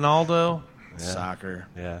 Cristiano Ronaldo. Soccer.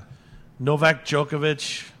 Yeah. Novak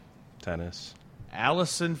Djokovic. Tennis.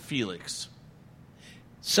 Allison Felix.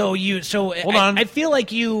 So Hold on. I feel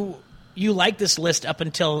like you liked this list up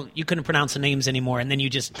until you couldn't pronounce the names anymore, and then you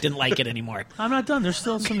just didn't like it anymore. I'm not done. There's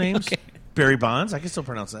still some names. Okay. Barry Bonds. I can still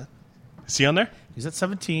pronounce that. Is he on there? He's at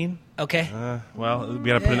 17. Okay. Well, we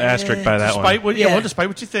got to put an asterisk by that Despite one. what, despite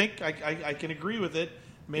what you think, I can agree with it.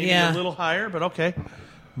 Maybe Yeah. a little higher, but okay.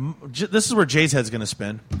 This is where Jay's head's going to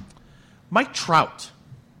spin. Mike Trout.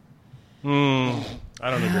 I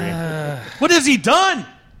don't agree. What has he done?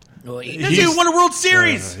 Well, He hasn't even won a World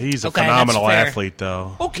Series. He's a Okay, phenomenal that's fair. athlete,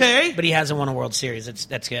 though. Okay. but he hasn't won a World Series.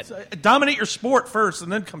 That's good. Dominate your sport first, and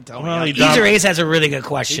then come tell Well, me. he Easer Ace has a really good He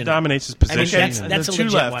question. dominates his I mean, position. that's- And that's then a two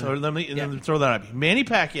legit left. one. Or let me Yeah. throw that up. Manny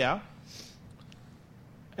Pacquiao.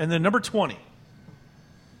 And then number 20.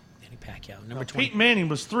 Manny Pacquiao, number 20. Peyton Manning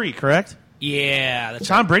was 3, correct? Yeah, that's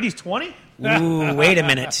Tom Brady's 20? Ooh, wait a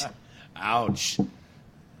minute. Ouch. All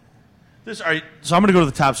right, so I'm going to go to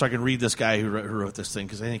the top so I can read this guy who wrote this thing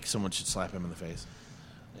because I think someone should slap him in the face.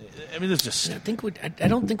 I mean, this is just I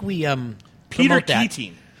don't think we Peter Promote that.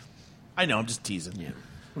 Keating. I know, I'm just teasing.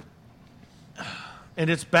 Yeah. And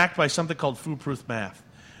it's backed by something called foolproof math.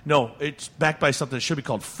 No, it's backed by something that should be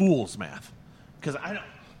called fool's math. Because I don't.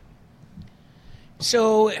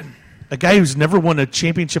 So, A guy who's never won a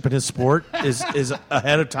championship in his sport is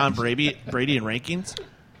ahead of Tom Brady in rankings.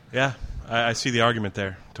 Yeah, I see the argument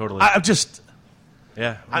there. Totally. I'm just.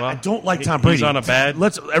 yeah, I don't like Tom Brady. He's on a bad.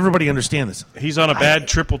 Let's everybody understand this. He's on a bad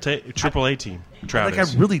triple A team. Trout Like I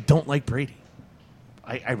is. really don't like Brady.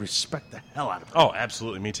 I respect the hell out of him. Oh,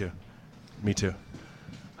 absolutely. Me too. Me too.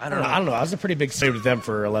 I don't know. I was a pretty big slave with them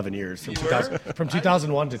for 11 years, from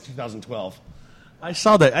 2001 to 2012. I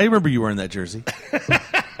saw that. I remember you wearing that jersey.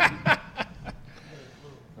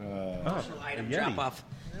 item drop off.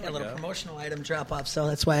 A little promotional item drop off, so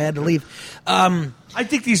that's why I had to leave. I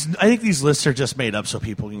think these lists are just made up so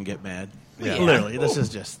people can get mad. Yeah. Literally, this is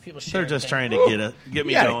just People they're share just things. trying to get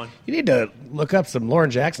me going. You need to look up some Lauren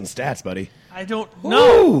Jackson stats, buddy. I don't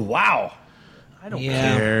know. Ooh, wow. I don't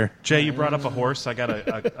Yeah. care. Jay, you brought up a horse. I got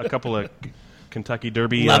a couple of Kentucky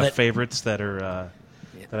Derby Love it. favorites that are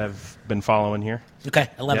that I've been following here. Okay,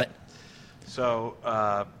 I love Yeah. it.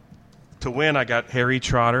 So to win, I got Harry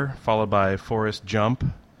Trotter, followed by Forrest Jump,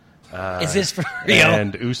 Is this for real?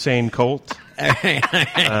 and Usain Colt. No.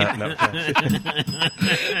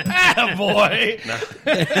 Boy.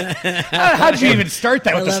 How'd you even start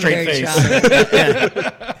that with a love straight Harry face?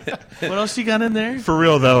 Trotter. What else you got in there? For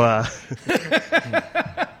real though,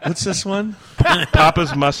 What's this one?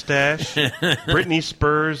 Papa's Mustache, Britney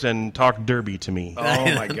Spears, and Talk Derby to me.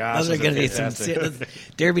 Oh, my gosh. Those are going to be some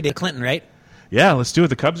Derby to Clinton, right? Yeah, let's do it.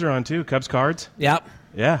 The Cubs are on too. Cubs cards. Yep.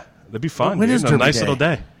 Yeah, that'd be fun. When dude. is A Derby nice Day? little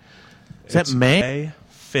day. Is that May?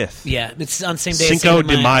 5th. Yeah, it's on the same day. as Cinco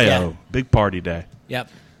Cinco de Mayo. Yeah. Big party day. Yep,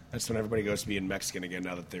 That's when everybody goes to being Mexican again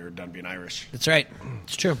now that they're done being Irish. that's right.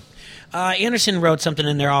 It's true. Anderson wrote something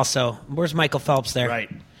in there also. Where's Michael Phelps there? Right.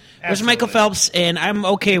 Where's Michael Phelps? And I'm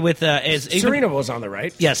okay with Serena was on there,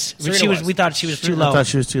 right? Yes, Serena she was. was. We thought she was too I low. thought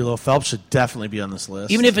she was too low. Phelps should definitely be on this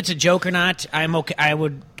list. Even if it's a joke or not, I'm okay. I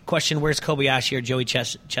would question where's Kobayashi or Joey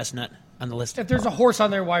Chestnut on the list. If there's a horse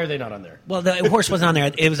on there, why are they not on there? Well, the horse wasn't on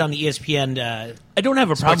there. It was on the ESPN. I don't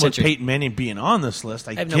have a problem with Center. Peyton Manning being on this list.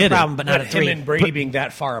 I I have get no it. problem, but not But a him 3. and Brady being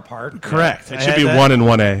that far apart. Correct. It I should had be that. 1 and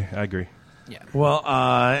 1A. I agree. Yeah. Well,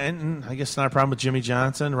 and I guess not a problem with Jimmy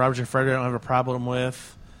Johnson. Robert Frederick, I don't have a problem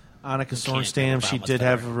with. Annika have a Sorenstam, she problem with did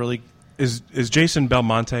have a Federer. really. Is Jason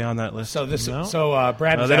Belmonte on that list? So this. No. So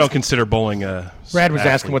Brad. No, Was they don't asking, consider bowling a. Brad was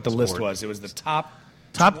asking athlete what the list sport. was. It was the top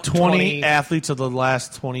Top 20 20 athletes of the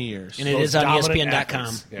last 20 years. And it Most is on dominant ESPN.com.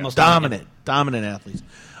 athletes. Yeah. Most Dominant athletes.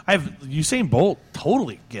 I have Usain Bolt,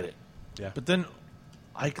 totally get it. Yeah. But then,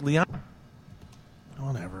 like Leon,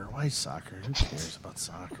 whatever. Why soccer? Who cares about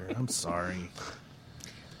soccer? I'm sorry.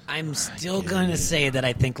 I'm still going to say that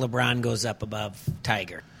I think LeBron goes up above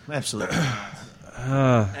Tiger. Absolutely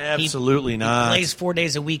not. Absolutely not. Plays 4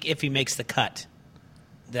 days a week if he makes the cut.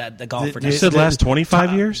 The golfer. The- You does. said last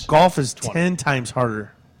 25 years? Golf is 10 times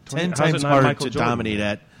harder. 10 How's times it not harder Michael to Jordan? dominate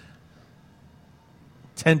at.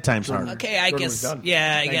 10 times harder. Okay, I Jordan guess. was done.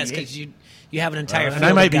 Yeah, I guess 98. because you have an entire. And field I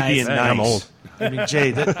of might be guys. being Hey, nice. I'm old. I mean,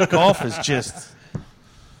 Jay, golf is just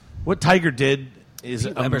what Tiger did is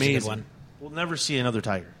Pete Weber's a good amazing. one. We'll never see another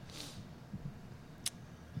Tiger.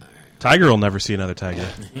 Tiger will never see another Tiger.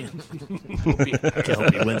 I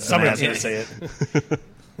hope he wins the Somebody's going Masters. to say it.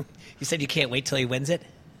 You said you can't wait till he wins it.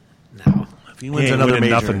 No. If he He wins ain't another winning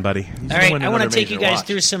major, nothing, buddy. he's All gonna right, win I want to another take you major. guys Watch.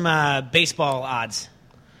 through some baseball odds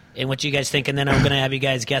and what you guys think, and then I'm going to have you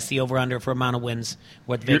guys guess the over/under for amount of wins,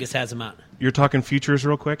 what Vegas has them at. You're talking futures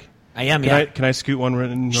real quick? I am, Can yeah. I can I scoot one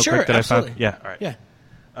in real Sure, quick that absolutely. I found? Yeah, all right.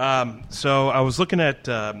 Yeah. So I was looking at.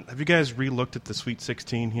 Have you guys re-looked at the Sweet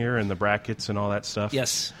 16 here and the brackets and all that stuff?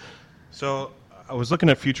 Yes. So I was looking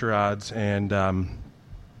at future odds and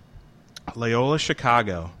Loyola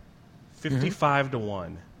Chicago, 55 to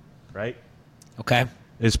 1, right? Okay.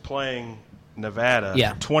 Is playing Nevada,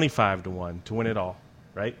 Yeah. 25 to 1 to win it all,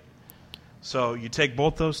 right? So you take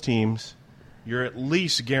both those teams, you're at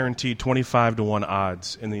least guaranteed 25 to 1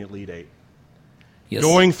 odds in the Elite Eight. Yes.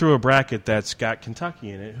 Going through a bracket that's got Kentucky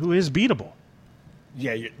in it, who is beatable.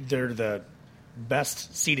 Yeah, they're the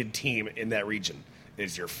best seeded team in that region.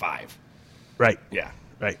 Is your 5? Right. Yeah,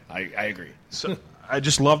 Right. I agree. So I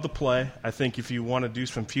just love the play. I think if you want to do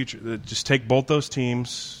some future, just take both those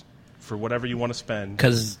teams for whatever you want to spend,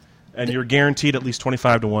 Because and you're guaranteed at least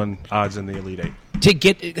 25 to 1 odds in the Elite Eight. to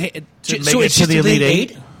get make so it it's to just the Elite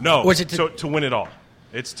Eight? Eight? No, Or is it to win it all.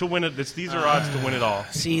 It's to win it. These are odds to win it all.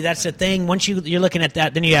 See, that's the thing. Once you're looking at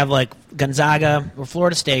that, then you have like Gonzaga or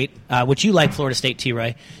Florida State, which you like Florida State,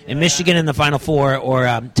 T-Ray, and Michigan in the Final Four, or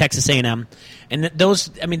Texas A&M. And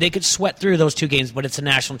those, I mean, they could sweat through those two games, but it's a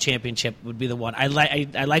national championship would be the one. I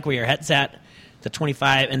like where your head's at, the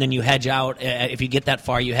 25, and then you hedge out. If you get that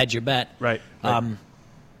far, you hedge your bet. Right.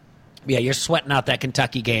 Yeah, you're sweating out that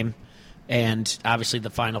Kentucky game, and obviously the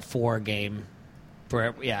Final Four game.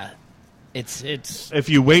 It's if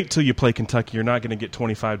you wait till you play Kentucky, you're not going to get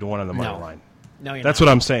 25-1 on the money line. No, you're That's not.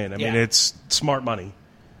 what I'm saying. I mean, Yeah. it's smart money.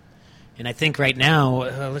 And I think right now,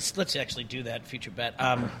 let's actually do that future bet.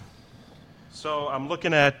 So I'm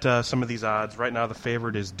looking at some of these odds right now. The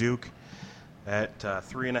favorite is Duke at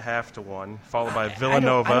 3.5 to 1, followed by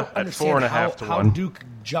Villanova at 4.5 to 1. How Duke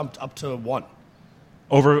jumped up to 1.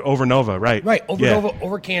 Over Nova, right? Right, over Yeah. Nova,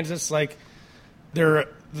 over Kansas. Like they're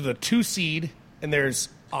the 2 seed, and there's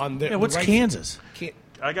on the what's right, Kansas?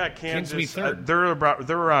 I got Kansas Kansas. be third. They're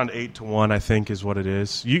around 8 to 1, I think, is what it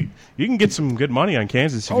is. You can get some good money on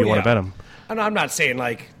Kansas if Oh, you want yeah. to bet them. And I'm not saying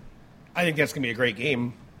like I think that's gonna be a great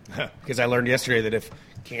game because I learned yesterday that if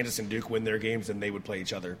Kansas and Duke win their games, then they would play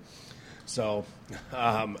each other. So,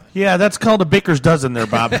 Yeah, that's called a baker's dozen there,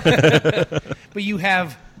 Bob. but you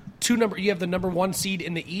have you have the number 1 seed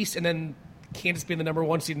in the East, and then Kansas being the number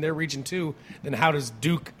 1 seed in their region too. Then how does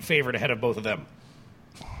Duke favored ahead of both of them?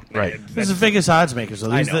 Right. These are Vegas odds makers.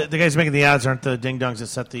 Though. I These know. the guys making the odds aren't the ding dongs that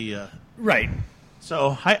set the. Right.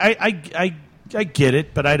 So I get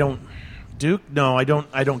it, but I don't. Duke? No, I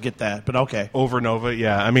don't get that. But okay. Over Nova,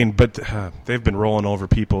 yeah. I mean, but they've been rolling over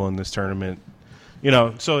people in this tournament. You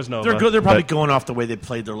know, so is Nova. They're good. They're probably But going off the way they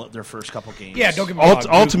played their first couple games. Yeah. Don't get me wrong.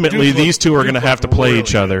 ultimately, Duke these two are Duke going to have to looked play really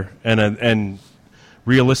each good. other, and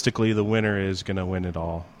realistically, the winner is going to win it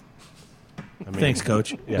all. I mean, Thanks,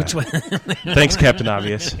 Coach. Yeah. Thanks, Captain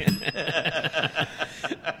Obvious. Who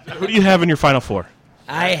do you have in your Final Four?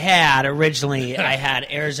 I had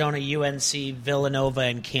Arizona, UNC, Villanova,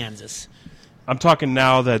 and Kansas. I'm talking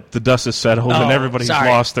now that the dust is settled and Oh, everybody's sorry.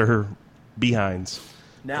 lost their behinds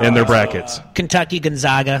Now, in their brackets. Kentucky,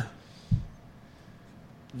 Gonzaga,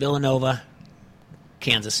 Villanova,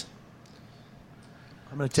 Kansas.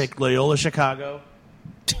 I'm going to take Loyola Chicago.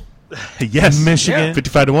 Yes, Michigan.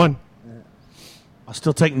 55 to 1. I'll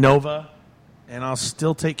still take Nova, and I'll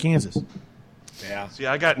still take Kansas. Did Yeah. See,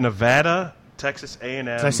 I got Nevada, Texas A&M,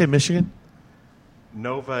 I say Michigan?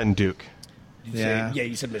 Nova, and Duke. Yeah. Yeah.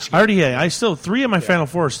 You said I Michigan. already. I still 3 of my Final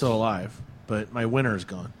Four are still alive, but my winner is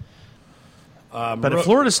gone. But if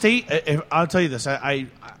Florida State, I'll tell you this: I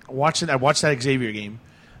watched it. I watched that Xavier game.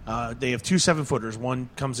 They have 2 7-footers. One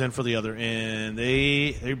comes in for the other, and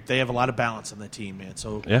they have a lot of balance on that team, man.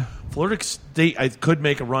 So Yeah. Florida State, I could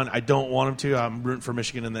make a run. I don't want them to. I'm rooting for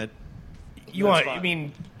Michigan in that. You That's want? fine. I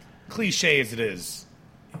mean, cliche as it is,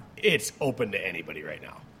 it's open to anybody right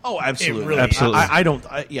now. Oh, absolutely, really is. Absolutely. I don't.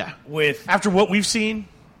 Yeah, With after what we've seen,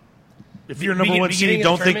 if you're number 1 beginning seed, of the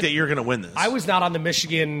don't think tournament, that you're going to win this. I was not on the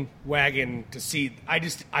Michigan wagon to see.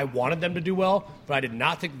 I wanted them to do well, but I did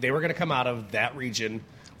not think they were going to come out of that region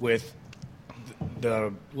with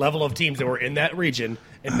the level of teams that were in that region.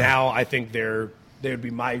 And now I think they would be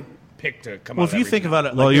my pick to come Well, out. if of you that think region. about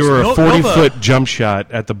it, Well, like you this, were a Nova- 40-foot jump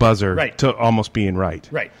shot at the buzzer Right. to almost being right.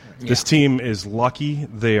 Right. This team is lucky.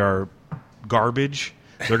 They are garbage.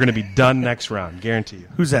 They're going to be done next round, guarantee you.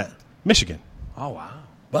 Who's that? Michigan. Oh wow,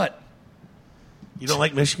 But you don't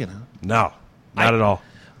like Michigan, huh? No, not at all.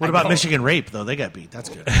 What I about don't- Michigan rape though? They got beat. That's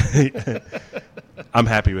good. I'm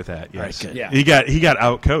happy with that. Yes. Right, good. Yeah. He got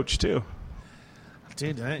out coached too.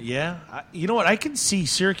 Dude, yeah. You know what? I can see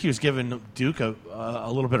Syracuse giving Duke a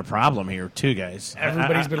little bit of problem here, too, guys.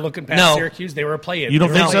 everybody's been looking past No. Syracuse. They were a play-in. You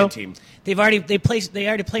don't they were a think play-in so? Team. They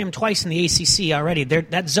already play them twice in the ACC already.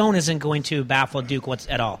 That zone isn't going to baffle Duke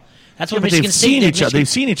at all. That's Yeah, what but Michigan they've State seen did. each other. Michigan- They've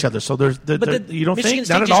seen each other, so there's. You don't Michigan think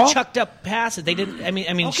State not at just all? chucked up passes. They didn't. I mean,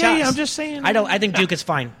 Okay, shots. I'm just saying. I think Duke is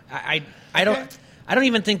fine. I don't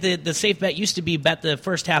even think the safe bet used to be bet the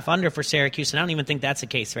first half under for Syracuse, and I don't even think that's the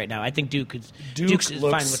case right now. I think Duke's Duke is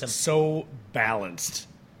looks fine with them. so balanced.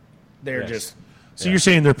 They're Yes. just So you're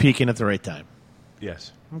saying they're peaking at the right time?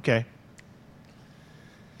 Yes. Okay.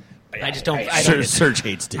 I just don't. I don't Serge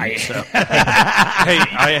hates Duke. so. Hey,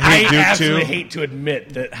 I hate I Duke absolutely too. hate to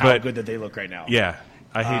admit that how But- good that they look right now. Yeah,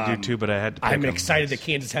 I hate Duke too, but I had to. Pick I'm them. excited that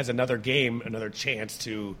Kansas has another game, another chance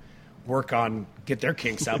to work on get their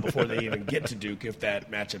kinks out before they even get to Duke if that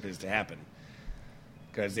matchup is to happen.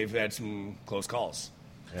 Because they've had some close calls.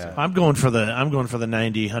 I'm going for the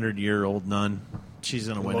 90, 100-year-old nun. She's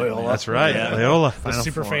going to win Loyola. it. That's right, Yeah. Loyola. The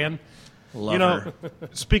super Four. fan. Love You know, her.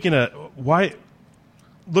 speaking of why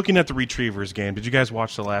looking at the Retrievers game, did you guys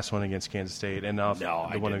watch the last one against Kansas State? And No, the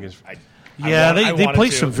I one didn't. against They play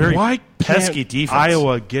some very Why pesky can't defense.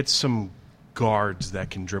 Iowa get some guards that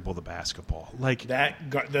can dribble the basketball? Like,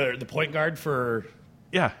 the point guard for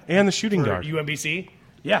yeah, and the shooting guard. UMBC.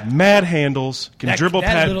 Yeah. Mad handles, can dribble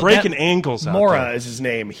past, breaking angles out Mora there. is his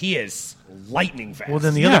name. He is lightning fast. Well,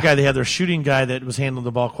 then the other guy they had, their shooting guy that was handling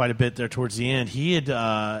the ball quite a bit there towards the end, he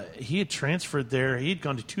had transferred there. He had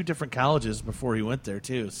gone to 2 different colleges before he went there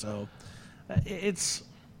too. So it's.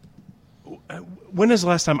 When is the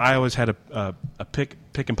last time Iowa's had a pick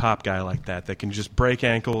and pop guy like that can just break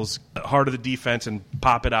ankles, heart of the defense, and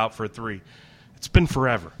pop it out for a 3? It's been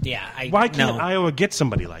forever. Yeah. Why can't Iowa get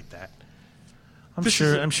somebody like that? I'm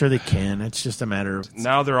sure they can. It's just a matter of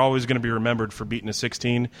Now they're always going to be remembered for beating a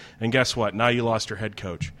 16. And guess what? Now you lost your head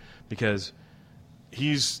coach because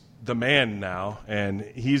he's the man now, and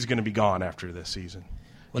he's going to be gone after this season.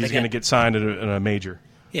 Well, he's going to get signed in a major.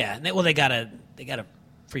 Yeah. They got a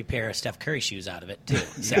free pair of Steph Curry shoes out of it too.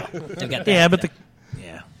 So they've got that. yeah, but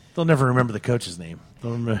they'll never remember the coach's name.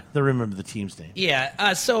 They'll remember the team's name. Yeah.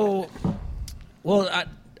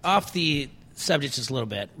 Off the subject just a little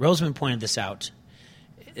bit. Roseman pointed this out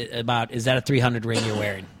about, is that a 300 ring you're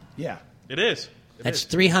wearing? Yeah. It is. That's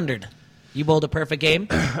 300. You bowled a perfect game?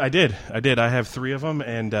 I did. I have 3 of them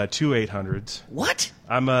and 2 800s. What?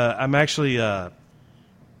 I'm actually I'm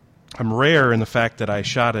rare in the fact that I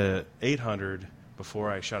shot a 800 before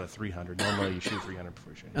I shot a 300. Normally you shoot 300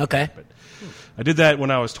 before you shoot. Okay. But I did that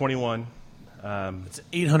when I was 21. It's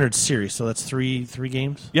 800 series, so that's three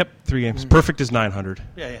games. Yep, 3 games. Perfect is 900.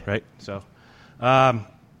 Yeah. Right. So,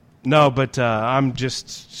 no, but I'm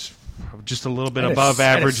just a little bit above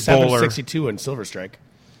average bowler. 762 in Silver Strike.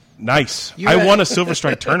 Nice. I won a Silver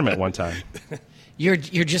Strike tournament one time. You're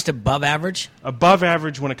just above average? Above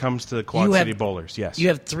average when it comes to Quad You have- City bowlers. Yes. You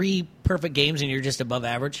have 3 perfect games and you're just above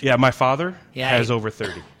average? Yeah, my father Yeah, has I- over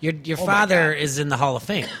 30. Your father is in the Hall of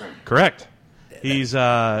Fame. Correct. He's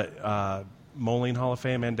Moline Hall of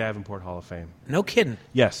Fame and Davenport Hall of Fame. No kidding.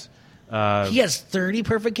 Yes. He has 30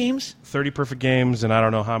 perfect games? 30 perfect games, and I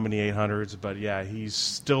don't know how many 800s, but yeah, he's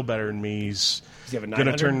still better than me. He's he have a going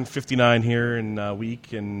to 900? turn 59 here in a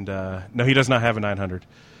week, and no, he does not have a 900.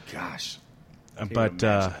 Gosh. But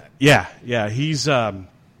imagine yeah, he's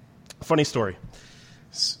funny story.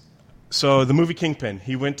 So the movie Kingpin,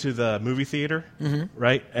 he went to the movie theater,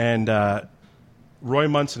 right? And Roy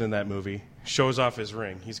Munson in that movie shows off his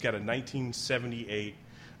ring. He's got a 1978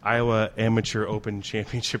 Iowa Amateur Open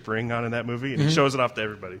Championship ring on in that movie, and he shows it off to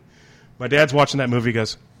everybody. My dad's watching that movie. He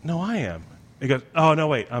goes, "No, I am." He goes, "Oh, no,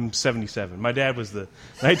 wait, I'm 77." My dad was the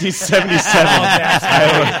 1977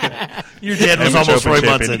 Iowa Your dad was Amateur almost Open Roy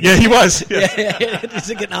champion. Munson. Yeah, he was. Yeah. He's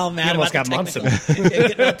getting all mad He almost about got Munson.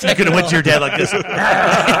 You could have went to your dad like this.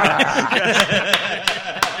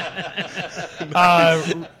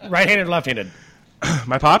 Right-handed, left-handed.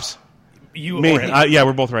 My pops? You Me? or him? Yeah,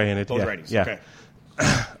 we're both right-handed. Both yeah. righties. Yeah.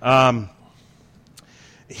 Okay.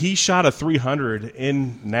 He shot a 300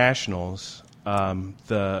 in nationals,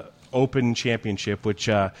 the Open Championship, which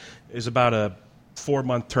is about a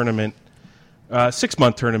 4-month tournament,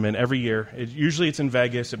 6-month tournament every year. Usually it's in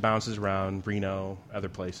Vegas. It bounces around, Reno, other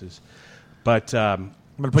places. But I'm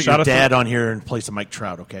going to put shot your a dad on here in place of Mike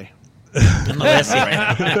Trout, okay?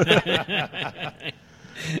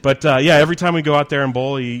 But yeah, every time we go out there and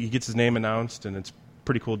bowl, he gets his name announced, and it's a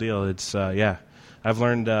pretty cool deal. It's yeah, I've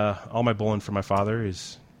learned all my bowling from my father.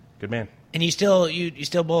 He's a good man. And you still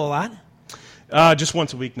bowl a lot? Just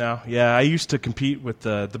once a week now. Yeah, I used to compete with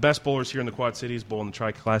the best bowlers here in the Quad Cities, bowl in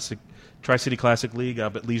the Tri-City Classic League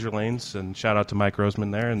up at Leisure Lanes, and shout out to Mike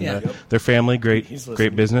Roseman there and their family. Great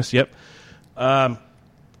business. Yep.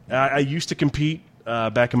 I used to compete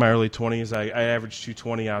back in my early 20s. I averaged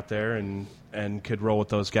 220 out there and could roll with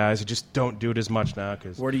those guys. I just don't do it as much now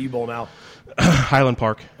because Where do you bowl now? Highland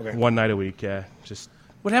Park, Okay. one night a week. Yeah, just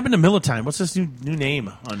What happened to Militime? What's this new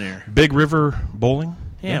name on there? Big River Bowling.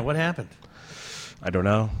 Yeah, what happened? I don't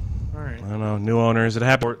know. All right. I don't know. New owners. It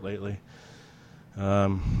happened lately.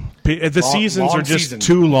 The seasons long are just season.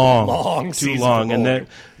 too long. Long too season long. for And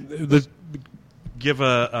bowling. then give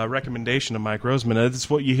a recommendation to Mike Roseman. That's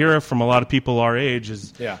what you hear from a lot of people our age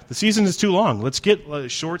is Yeah. the season is too long. Let's get a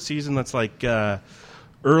short season that's like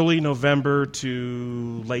early November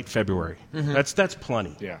to late February. That's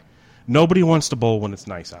plenty. Yeah. Nobody wants to bowl when it's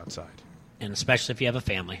nice outside. And especially if you have a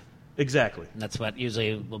family. Exactly. That's what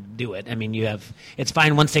usually will do it. I mean, it's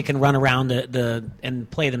fine once they can run around and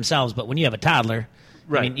play themselves, but when you have a toddler,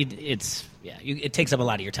 Right. I mean, it takes up a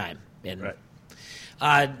lot of your time. And, Right.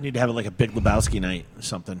 Need to have it like a Big Lebowski night or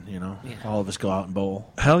something, you know? Yeah. All of us go out and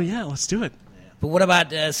bowl. Hell yeah, let's do it. But what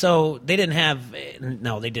about so they didn't have?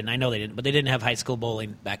 No, they didn't. I know they didn't, but they didn't have high school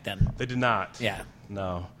bowling back then. They did not. Yeah.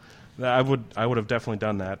 No. I would have definitely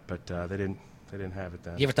done that, but they didn't have it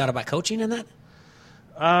then. You ever thought about coaching in that?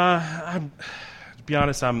 To be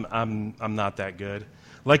honest, I'm not that good.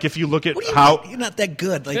 Like if you look at What do you how mean you're not that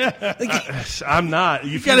good? I'm not.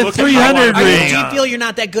 If got you a look at how 300 do ring. you feel you're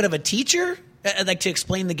not that good of a teacher? Like to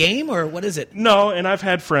explain the game, or what is it? No, and I've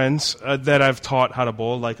had friends that I've taught how to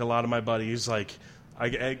bowl. Like a lot of my buddies, like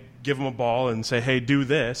I give them a ball and say, "Hey, do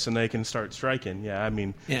this," and they can start striking. Yeah, I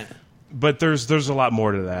mean, Yeah. But there's a lot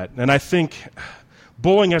more to that, and I think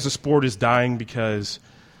bowling as a sport is dying because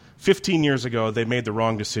 15 years ago they made the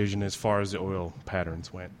wrong decision as far as the oil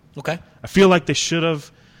patterns went. Okay. I feel like they should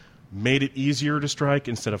have made it easier to strike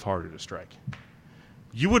instead of harder to strike.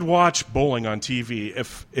 You would watch bowling on TV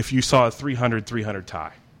if you saw a 300-300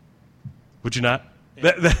 tie. Would you not?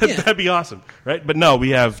 That'd be awesome, right? But no, we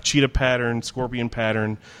have cheetah pattern, scorpion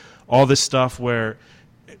pattern, all this stuff where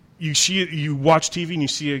you watch TV and you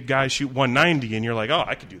see a guy shoot 190 and you're like, oh,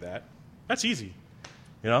 I could do that. That's easy.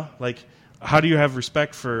 Like how do you have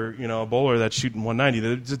respect for a bowler that's shooting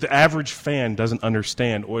 190? The average fan doesn't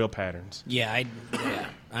understand oil patterns.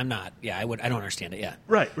 I'm not. Yeah, I don't understand it. Yeah.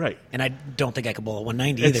 Right. And I don't think I could bowl a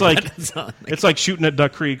 190 It's either. like So, it's like shooting at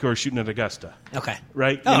Duck Creek or shooting at Augusta, okay.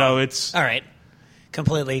 right? Oh, It's all right.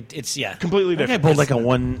 Completely. It's completely I think I different. bowled like a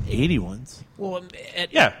 180 once. Well,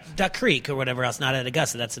 at Yeah. Duck Creek or whatever else, not at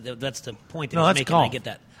Augusta. That's the point that No, he's that's making. I golf. get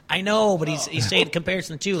that. I know, but he's saying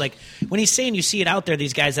comparison too. Like when he's saying you see it out there,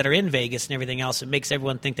 these guys that are in Vegas and everything else, it makes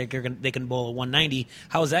everyone think that they can bowl a 190.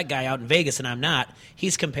 How is that guy out in Vegas and I'm not?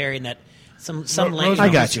 He's comparing that some lanes. I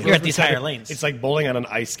got you. You're at these higher lanes. It's like bowling on an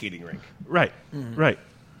ice skating rink. Right, Mm-hmm. right.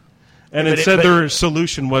 And But instead, but- their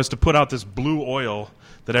solution was to put out this blue oil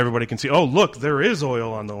that everybody can see. Oh, look, there is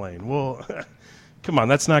oil on the lane. Well, come on,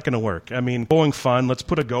 that's not going to work. I mean, bowling fun. Let's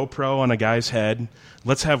put a GoPro on a guy's head.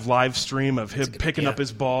 Let's have live stream of him picking up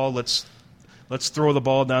his ball. Let's throw the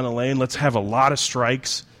ball down the lane. Let's have a lot of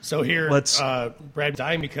strikes. So here, Let's- Brad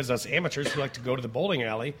dying because us amateurs who like to go to the bowling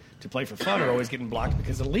alley to play for fun are always getting blocked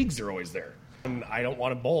because the leagues are always there. And I don't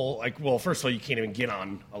want to bowl. First of all, you can't even get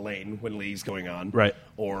on a lane when league's going on. Right.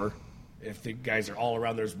 Or if the guys are all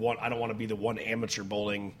around, there's one. I don't want to be the one amateur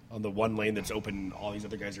bowling on the one lane that's open and all these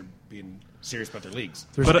other guys are being serious about their leagues.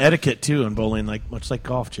 There's etiquette too in bowling, much like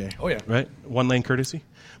golf, Jay. Oh, yeah. Right, one lane courtesy.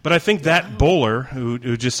 But I think that bowler who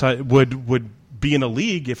just would be in a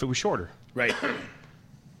league if it was shorter. Right.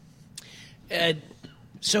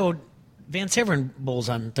 So Van Severen bowls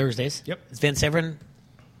on Thursdays. Yep. Is Van Severen?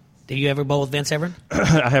 Did you ever bowl with Van Severen?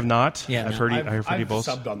 I have not. Yeah, I've no. heard. I I've heard he bowls.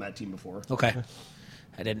 subbed on that team before. Okay.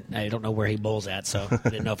 I don't know where he bowls at, so I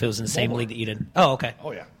didn't know if it was in the same league that you did. Oh, okay.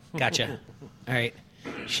 Oh, yeah. Gotcha. All right.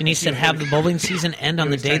 Shanice said, have the bowling season end on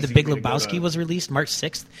the was day times the you Big could go Lebowski to- was released, March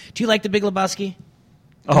 6th. Do you like the Big Lebowski?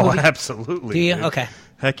 Oh, movie? absolutely. Do you? dude. Okay.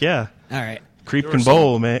 Heck yeah. All right. Creep can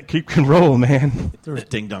bowl, man. Creep can roll, man. There was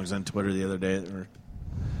ding dongs on Twitter the other day. I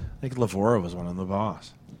think Lavora was one of the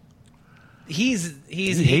boss. He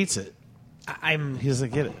He hates it. He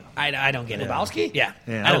doesn't get it. I don't get it. Lebowski? Yeah.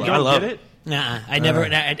 Yeah, I don't I get love it. it. Nuh-uh. I never.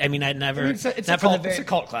 I mean, I never. It's not a from cult, the it's very. a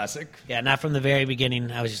cult classic. Yeah, not from the very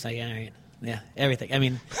beginning. I was just like, yeah, all right. Yeah, everything. I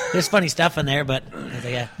mean, there's funny stuff in there, but I was like,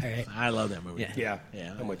 yeah, all right. I love that movie. Yeah.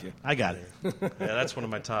 Yeah, I'm with you. I got it. Yeah, that's one of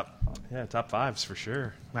my top fives for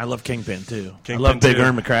sure. I love Kingpin too. Kingpin, I love Big too.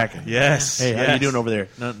 Ern McCracken. Yes. Hey, how yes. you doing over there?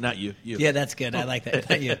 No, not you. You. Yeah, that's good. I like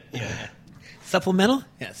that. Yeah. Supplemental?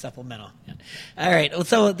 Yeah, supplemental. Yeah. All right.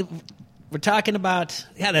 So we're talking about,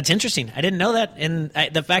 that's interesting. I didn't know that. And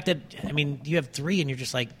the fact that, you have 3 and you're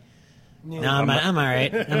just like, no, I'm all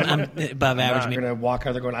right. I'm above average. I'm going to walk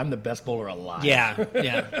out there going, I'm the best bowler alive. Yeah.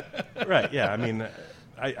 Right. Yeah. I mean,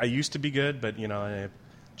 I used to be good, but I have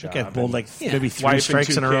I think I've bowled like Yeah. maybe 3 wife and strikes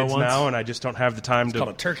 2 in a row kids once. now, and I just don't have the time Called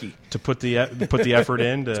a to turkey. put the effort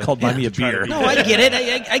in. It's called buy me a beer. No, I get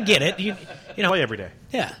it. I get it. You know. play every day.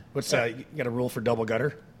 Yeah. What's you got a rule for double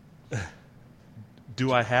gutter?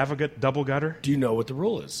 Do I have a good double gutter? Do you know what the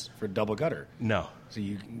rule is for double gutter? No. So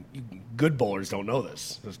you good bowlers don't know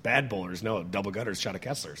this. Those bad bowlers know double gutter is shot at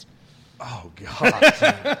Kessler's. Oh God!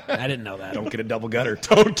 I didn't know that. Don't get a double gutter.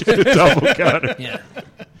 Don't get a double gutter. Yeah.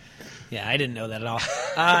 Yeah, I didn't know that at all.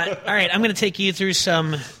 All right, I'm going to take you through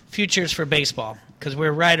some futures for baseball because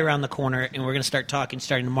we're right around the corner, and we're going to start talking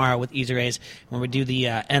starting tomorrow with Easy Rays when we do the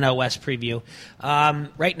NOS preview.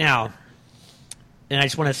 Right now, and I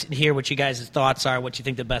just want to hear what you guys' thoughts are, what you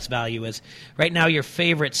think the best value is. Right now, your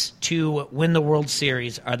favorites to win the World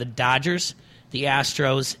Series are the Dodgers, the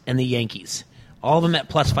Astros, and the Yankees. All of them at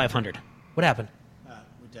plus 500. What happened?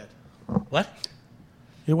 We're dead. What?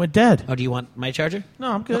 It went dead. Oh, do you want my charger?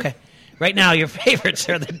 No, I'm good. Okay. Right now, your favorites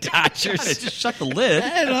are the Dodgers. Just shut the lid.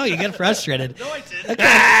 I don't know. You get frustrated. No, I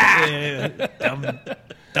didn't. Okay.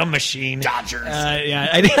 Dumb machine. Dodgers.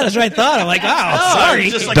 That's what I thought. I'm like, oh, sorry.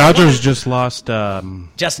 just like- Dodgers just lost.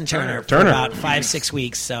 Justin Turner for Turner. about 5-6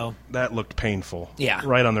 weeks. So That looked painful. Yeah.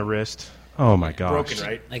 Right on the wrist. Oh, my gosh. Broken,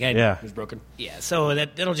 right? like Yeah. It was broken. Yeah, so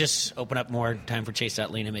it'll just open up more time for Chase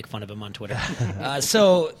Utley to make fun of him on Twitter.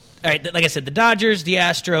 All right, like I said, the Dodgers, the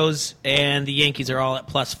Astros, and the Yankees are all at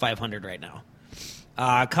plus 500 right now.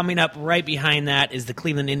 Coming up right behind that is the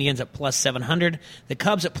Cleveland Indians at plus 700, the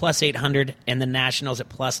Cubs at plus 800, and the Nationals at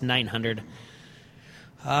plus 900.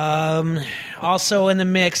 Also in the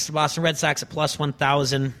mix, the Boston Red Sox at plus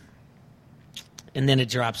 1,000. And then it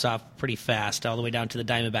drops off pretty fast, all the way down to the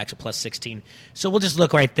Diamondbacks at plus 16. So we'll just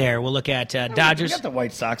look right there. We'll look at We Dodgers. got the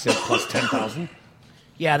White Sox at plus 10,000.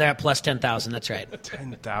 Yeah, they're at plus 10,000. That's right.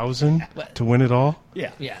 10,000 to win it all?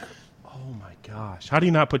 Yeah. Yeah. Oh, my gosh. How do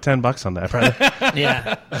you not put $10 on that, brother?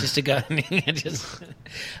 Yeah. Just to go.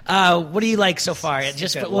 What do you like so far?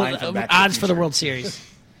 Just that line from Back to the odds for the Future. World Series.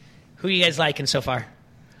 Who are you guys liking so far?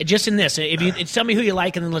 Just in this. If you tell me who you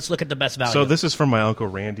like, and then let's look at the best value. So this is from my Uncle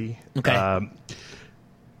Randy. Okay.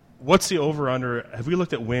 What's the over-under? Have we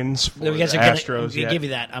looked at wins for You guys the are gonna, Astros give yet? you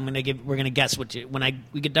that. We're gonna guess when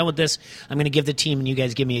we get done with this. I'm gonna give the team, and you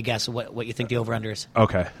guys give me a guess of what you think the over under is.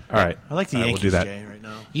 Okay. All right. I like the All right, Yankees, we'll do that. Jay, right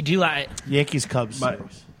now. You do like Yankees Cubs My-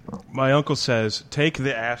 series. My uncle says take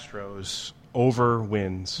the Astros over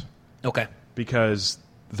wins okay, because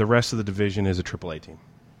the rest of the division is a AAA team.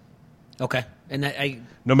 okay, and I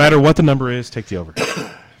No matter what the number is, take the over.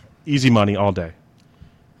 Easy money all day.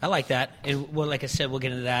 like that. And well, like I said, we'll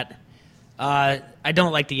get into that. I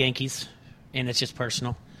don't like the Yankees, and it's just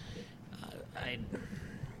personal.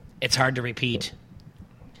 It's hard to repeat,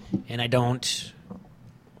 and I don't.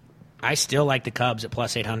 I still like the Cubs at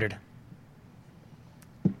plus 800.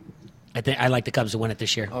 I like the Cubs to win it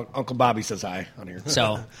this year. Uncle Bobby says hi on here.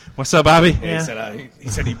 So What's up, Bobby? Yeah, he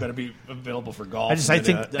said he better be available for golf. I And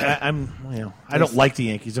think then, I don't like the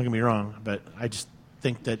Yankees. Don't get me wrong, but I just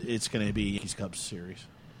think that it's going to be Yankees Cubs series.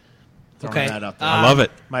 Throwing Okay. that out there. I love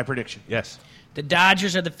it. My prediction. Yes. the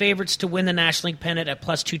Dodgers are the favorites to win the National League pennant at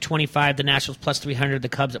plus 225. The Nationals plus 300. The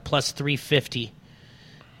Cubs at plus 350.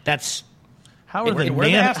 That's How are Where the, the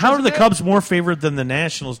Astros how are the at? Cubs more favored than the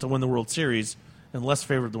Nationals to win the World Series and less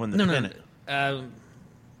favored to win the pennant?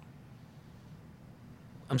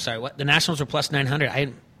 I'm sorry. What the Nationals are plus 900.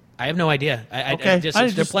 I have no idea. Okay. They're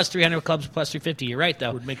just- plus 300. Clubs plus 350. You're right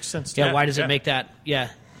though. Would make sense. Yeah, to why does it make that? Yeah.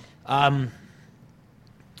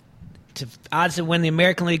 Odds to win the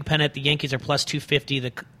American League pennant, the Yankees are plus 250.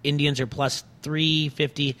 The Indians are plus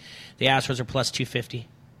 350. The Astros are plus 250.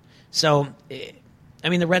 So, I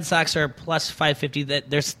mean, the Red Sox are plus 550. That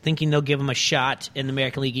they're thinking they'll give them a shot in the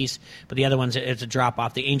American League East, but the other ones, it's a drop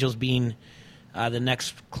off. The Angels being the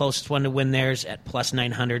next closest one to win theirs at plus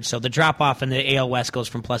 900. So the drop off in the AL West goes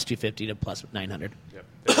from plus 250 to plus 900.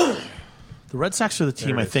 The Red Sox are the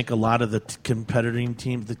team. I think a lot of the competing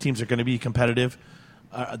teams, the teams are going to be competitive.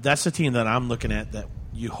 That's the team that I'm looking at that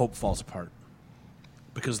you hope falls apart,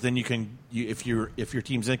 because then if your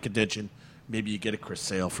team's in contention, maybe you get a Chris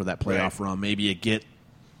Sale for that playoff run. Maybe you get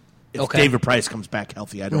if Okay. David Price comes back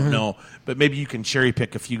healthy. I don't know, but maybe you can cherry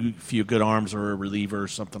pick a few good arms or a reliever or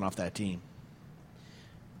something off that team.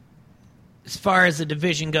 As far as the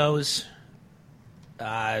division goes,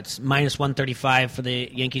 it's minus 135 for the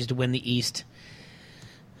Yankees to win the East,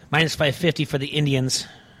 minus 550 for the Indians,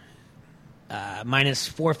 minus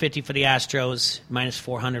 450 for the Astros, minus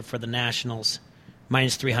 400 for the Nationals,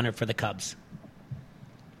 minus 300 for the Cubs.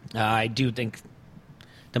 I do think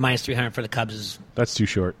the minus 300 for the Cubs is. That's too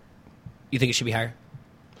short. You think it should be higher?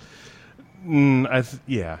 I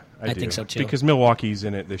I do. think so, too. Because Milwaukee's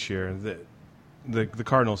in it this year. The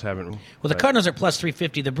Cardinals haven't. Well, the but- Cardinals are plus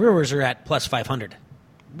 350. The Brewers are at plus 500.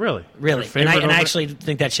 Really, Really, They're and I favored over- actually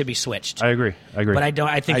think that should be switched. I agree. But I don't.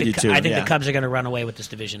 I think I do too, I think yeah. the Cubs are going to run away with this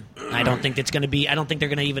division. I don't think it's going to be. I don't think they're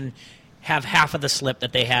going to even have half of the slip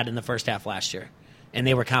that they had in the first half last year, and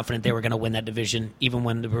they were confident they were going to win that division, even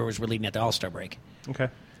when the Brewers were leading at the All-Star break. Okay.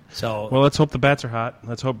 So, Well, let's hope the bats are hot.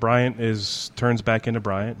 Let's hope Bryant turns back into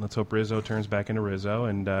Bryant. Let's hope Rizzo turns back into Rizzo,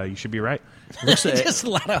 and you should be right. Looks, just a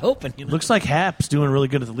lot of hoping. You know? looks like Hap's doing really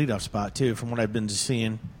good at the leadoff spot too, from what I've been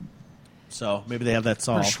seeing. So maybe they have that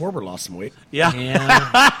solved. Schwarber lost some weight. Yeah.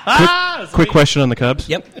 Yeah. Quick question on the Cubs.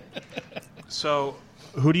 Yep. So,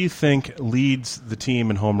 who do you think leads the team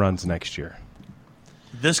in home runs next year?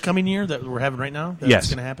 This coming year that we're having right now, that's Yes,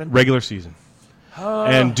 going to happen. regular season.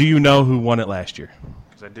 And do you know who won it last year?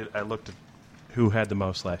 Because I looked at who had the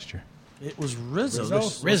most last year. It was Rizzo.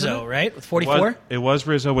 Rizzo, right, with 44. It was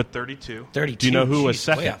Rizzo with 32. 32. Do you know who was Jeez,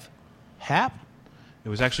 way second? off. Hap? It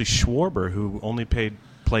was actually Schwarber who only played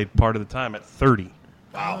part of the time at 30.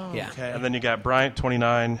 Wow. Yeah. Okay. And then you got Bryant,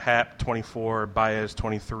 29, Hap, 24, Baez,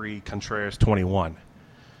 23, Contreras, 21.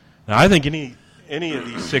 Now, I think any of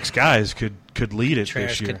these 6 guys could lead it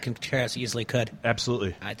this year. Contreras easily could.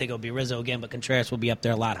 Absolutely. I think it'll be Rizzo again, but Contreras will be up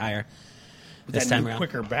there a lot higher this That time new around.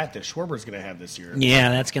 quicker bat that Schwarber's going to have this year. Yeah,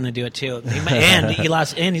 that's going to do it too. And he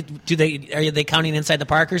lost. And are they counting inside the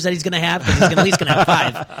Parkers that he's going to have? Because he's at least going to have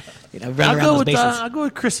 5. You know, run around those bases. I'll go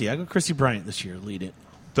with Chrissy. I'll go Chrissy Bryant this year. Lead it.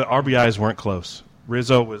 The RBIs weren't close.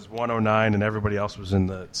 Rizzo was 109, and everybody else was in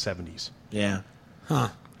the 70s. Yeah. Huh.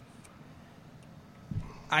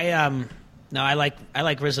 I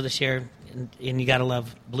like Rizzo this year, and you got to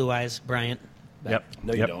love Blue Eyes Bryant. Yep.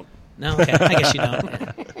 No, you don't. No, okay, I guess you don't.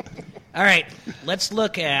 Yeah. All right, let's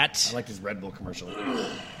look at. I like this Red Bull commercial.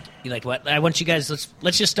 You like what? I want you guys.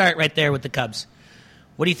 Let's just start right there with the Cubs.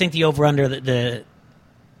 What do you think the over under the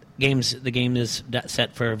game is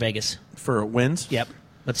set for Vegas? For wins? Yep.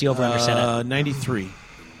 What's the over under set at? 93.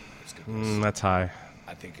 That's high.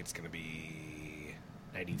 I think it's going to be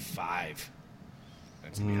 95.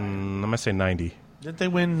 That's going to be high. I'm going to say 90. Didn't they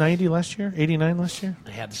win 90 last year? 89 last year?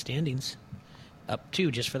 I have the standings up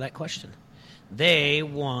 2 just for that question. They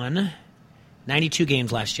won 92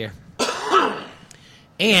 games last year.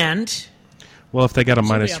 And Well, if they got a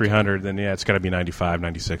minus out there. 300, then yeah, it's got to be 95,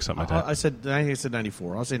 96, something like that. I said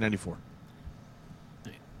 94. I'll say 94.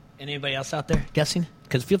 anybody else out there guessing?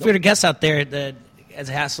 Because feel free to guess out there as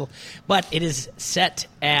a hassle. But it is set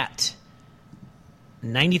at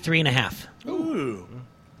 93.5. Ooh.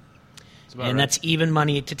 And that's even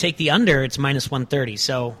money. To take the under, it's minus 130.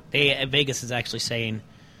 So Vegas is actually saying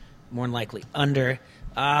more than likely under.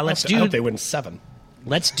 I hope they win 7.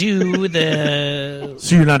 Let's do the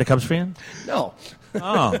So you're not a Cubs fan? No.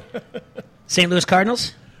 Oh. St. Louis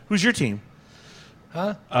Cardinals. Who's your team?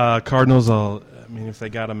 Cardinals, if they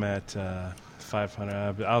got them at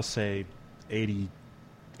 500, I'll say 80.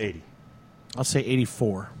 I'll say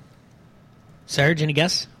 84. Serge, any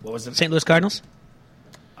guess? What was it? St. Louis Cardinals.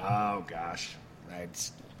 Oh, gosh.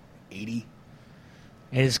 It's 80.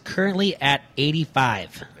 It is currently at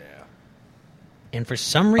 85. Yeah. And for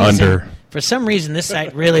some reason, Under. This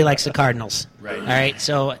site really likes the Cardinals. Right. All right.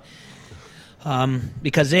 So,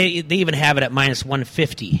 because they even have it at minus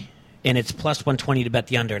 150, and it's plus 120 to bet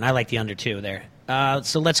the under, and I like the under too there.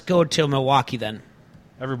 So let's go to Milwaukee then.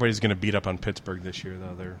 Everybody's going to beat up on Pittsburgh this year,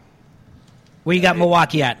 though. They're Where you got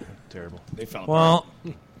Milwaukee at? terrible. They fell apart.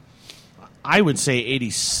 Well, I would say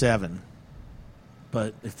 87.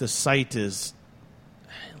 But if the site is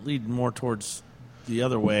leading more towards the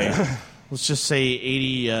other way, let's just say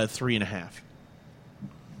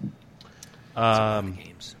 83.5.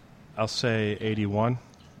 Games. I'll say 81.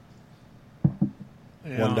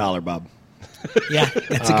 $1, Bob. Yeah,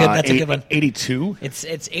 that's a good one. 82. It's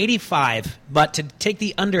 85, but to take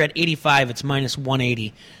the under at 85, it's minus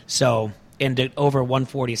 180. So and over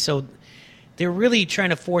 140. So they're really trying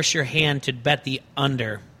to force your hand to bet the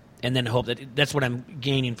under, and then hope that's what I'm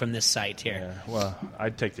gaining from this site here. Yeah, well,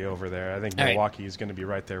 I'd take the over there. I think All right. Milwaukee is going to be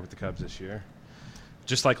right there with the Cubs this year.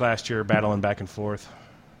 Just like last year, battling back and forth.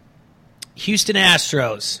 Houston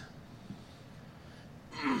Astros.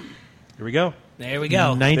 Here we go. There we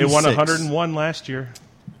go. 96. They won 101 last year.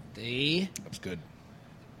 That's good.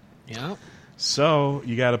 Yeah. So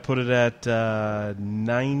you got to put it at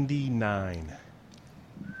 99.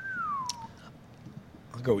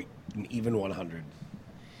 I'll go an even 100.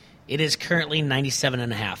 It is currently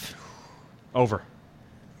 97.5. Over.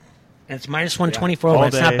 And it's minus 120 for All over.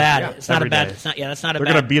 It's not day. bad. Yeah. It's not a Every bad. day. It's not. Yeah, that's not a They're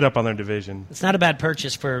bad. going to beat up on their division. It's not a bad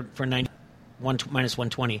purchase for minus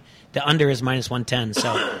 120. The under is minus 110.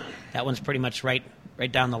 So that one's pretty much right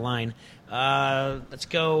down the line. Let's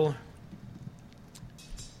go.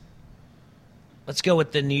 Let's go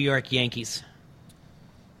with the New York Yankees.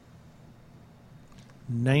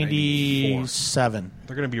 97.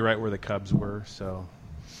 They're going to be right where the Cubs were. So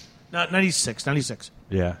No, 96. 96.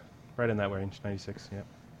 yeah, right in that range. 96. Yeah.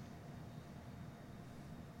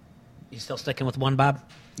 You still sticking with one, Bob?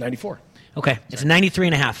 94. Okay, it's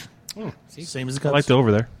 93.5. Same as the I Cubs. like the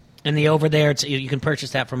over there. And the over there, you can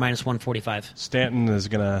purchase that for minus 145. Stanton is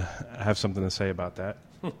going to have something to say about that.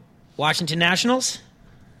 Washington Nationals.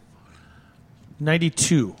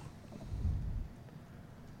 92.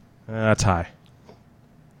 That's high.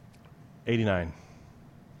 89.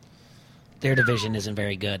 Their division isn't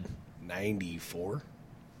very good. 94.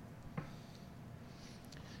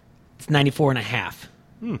 It's 94.5.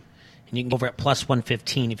 And you can go over at plus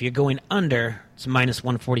 115. If you're going under, it's minus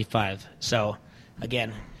 145. So,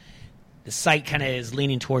 again, the site kind of is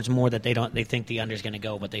leaning towards more that they think the under is going to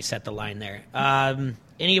go, but they set the line there.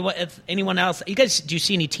 Anyone else? Do you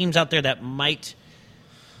see any teams out there that might?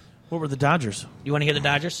 What were the Dodgers? You want to hear the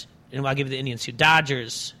Dodgers? And I'll give you the Indians too.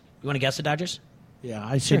 Dodgers. You want to guess the Dodgers? Yeah,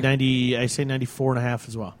 I say 90. I say 94.5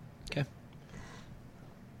 as well. Okay.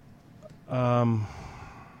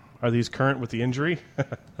 Are these current with the injury?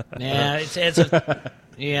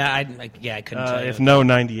 Yeah, I couldn't tell you. If no,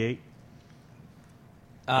 98.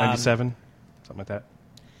 97, something like that.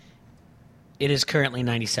 It is currently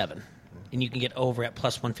 97, and you can get over at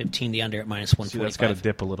plus 115, the under at minus 145. See, that's got to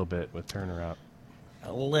dip a little bit with Turner out.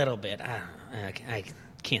 A little bit. I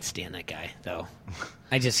can't stand that guy, though.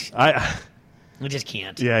 I just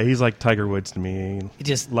can't. Yeah, he's like Tiger Woods to me.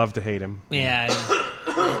 Just love to hate him. Yeah,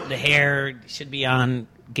 the hair should be on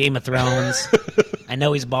Game of Thrones. I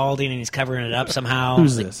know he's balding and he's covering it up somehow.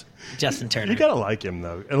 Who's this? Justin Turner. You got to like him,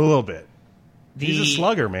 though, a little bit. He's a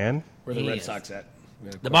slugger, man. Where the He Red is. Sox at?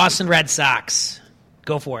 The Boston Red Sox.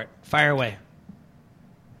 Go for it. Fire away.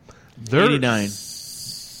 They're 89.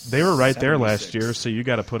 They were right there last 76. year, so you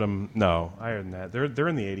got to put them. No, higher than that. They're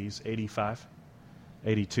in the 80s, 85,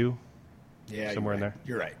 82. Yeah, Somewhere in you're there. right.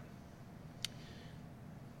 You're right.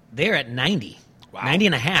 They're at 90. Wow. 90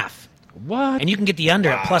 and a half. What? And you can get the under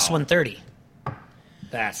at plus 130.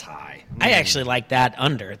 That's high. I actually like that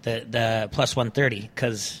under, the plus 130,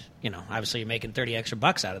 because, obviously you're making 30 extra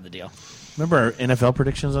bucks out of the deal. Remember our NFL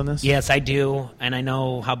predictions on this? Yes, I do, and I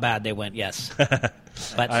know how bad they went, yes.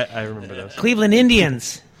 But I remember those. Cleveland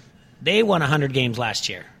Indians, they won 100 games last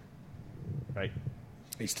year. Right.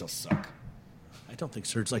 They still suck. I don't think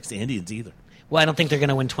Serge likes the Indians either. Well, I don't think they're going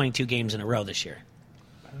to win 22 games in a row this year.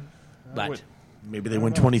 But Maybe they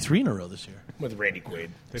win 23 in a row this year. With Randy Quaid.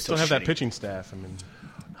 They still have that pitching staff. I mean,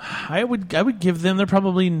 I would give them. They're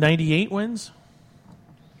probably 98 wins.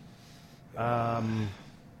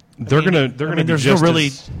 they're gonna be There's just no really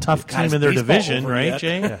as, tough team Guys, in their baseball division, over right, yet.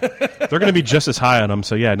 Jay? they're gonna be just as high on them.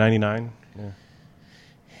 So yeah, 99. Yeah.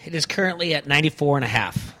 it is currently at 94 and a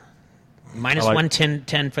half. Minus I like-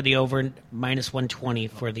 110 for the over, minus 120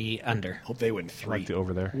 for the under. Hope they win I 3. like the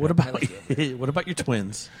over there. What about your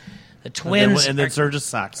Twins? The Twins, and then Serge's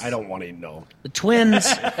Sox. I don't want to know. the Twins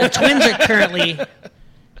are currently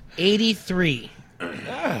 83.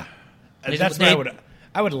 That's what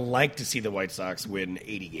I would like to see the White Sox win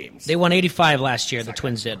 80 games. They won 85 last year. The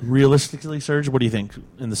Twins did. Realistically, Serge, what do you think?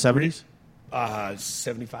 In the 70s?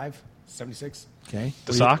 75, 76. Okay.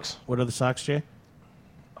 The Sox? What are the Sox, Jay?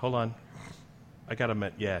 Hold on, I got them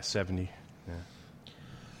at 70. Yeah.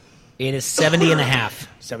 It is 70 and a half.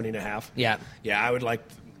 70 and a half. Yeah. Yeah, I would like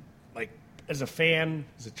as a fan,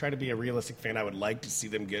 try to be a realistic fan, I would like to see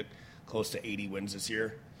them get close to 80 wins this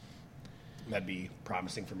year. That'd be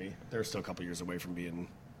promising for me. They're still a couple years away from being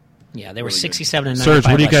Yeah, they were Really good. 67 and 95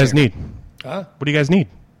 Serge, what do you last guys year. need? What do you guys need?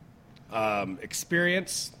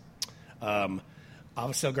 experience.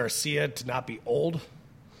 Avisail Garcia to not be old.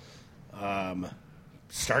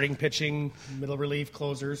 Starting pitching, middle relief,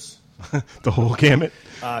 closers. The whole gamut.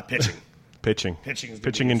 Pitching. Pitching. Pitching is gonna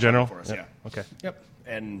Pitching be in the general. for us, Yep. yeah. Okay. Yep.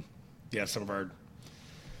 And, yeah, some of our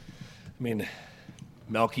 – I mean,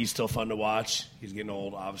 Melky's still fun to watch. He's getting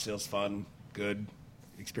old. Avisail's fun, good,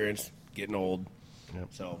 experience, getting old. Yep.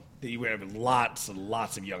 So you have lots and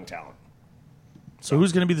lots of young talent. So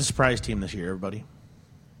who's going to be the surprise team this year, everybody?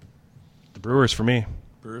 The Brewers for me.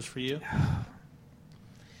 Brewers for you?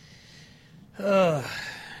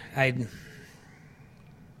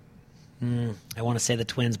 I want to say the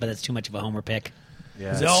Twins, but that's too much of a homer pick.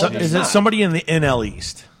 Yeah. Is it somebody in the NL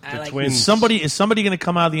East? I like Twins. Is somebody going to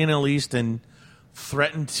come out of the NL East and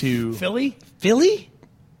threaten to Philly? Philly?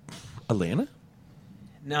 Atlanta?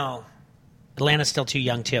 No. Atlanta's still too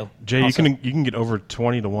young, too. Jay, Also- you can get over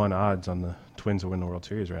 20-1 odds on the Twins to win the World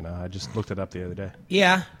Series right now. I just looked it up the other day.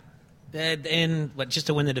 Yeah. And just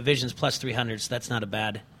to win the divisions plus 300, so that's not a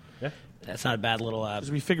bad. Yeah. That's not a bad little.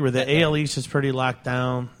 Because we figure the AL East is pretty locked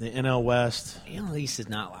down. The NL West. AL East is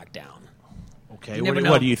not locked down. Okay. You What, never do-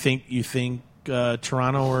 know. what do you think? You think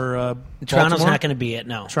Toronto or Toronto's Baltimore? not going to be it.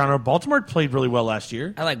 No. Toronto or Baltimore played really well last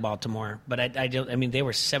year. I like Baltimore, but I don't. I mean, they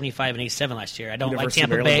were 75 and 87 last year. I don't like University of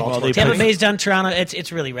Tampa Maryland, Bay. Baltimore. Tampa They- Bay's done. Toronto.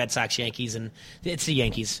 It's really Red Sox, Yankees, and it's the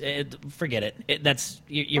Yankees. Forget it.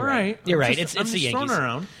 You're All right. You're I'm right. just- It's I'm the just throwing Yankees. it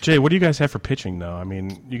around. Jay, what do you guys have for pitching, though? I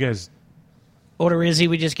mean, you guys... Odorizzi,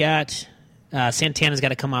 we just got. Santana's got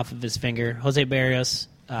to come off of his finger. Jose Barrios.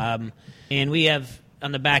 And we have,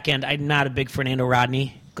 on the back end, I'm not a big Fernando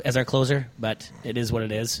Rodney as our closer, but it is what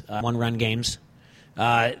it is. One-run games.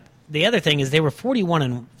 the other thing is they were 41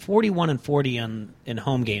 and 40 in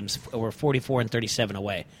home games, or 44 and 37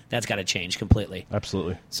 away. That's got to change completely.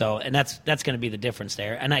 Absolutely. So, and that's going to be the difference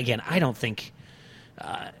there. And again, I don't think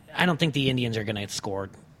the Indians are going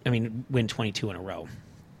to win 22 in a row.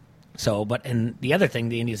 So, and the other thing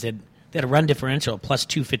the Indians did, they had a run differential of plus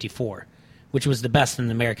 254, which was the best in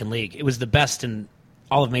the American League. It was the best in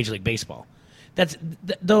all of Major League Baseball.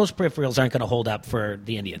 Those peripherals aren't going to hold up for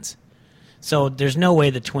the Indians. So there's no way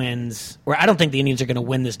the Twins, or I don't think the Indians are going to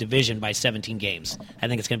win this division by 17 games. I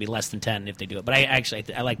think it's going to be less than 10 if they do it. But I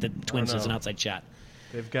like the Twins as an outside shot.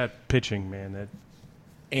 They've got pitching, man.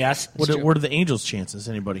 Yes. What are the Angels' chances?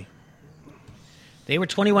 Anybody? They were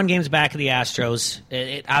 21 games back of the Astros.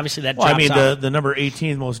 Obviously, that. Well, I drops mean, off. the number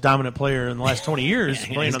 18 most dominant player in the last 20 years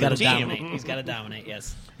playing He's on got the to team. dominate. He's got to dominate.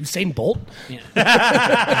 Yes. Usain Bolt? Yeah.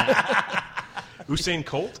 Usain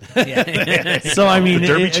Colt? Yeah. So I mean, The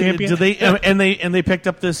Derby champion? Do they and they picked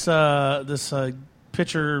up this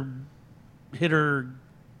pitcher hitter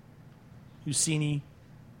Usini,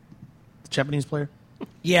 the Japanese player.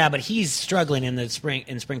 Yeah, but he's struggling in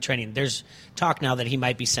spring training. There's talk now that he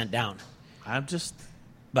might be sent down.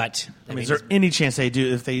 But is there any chance they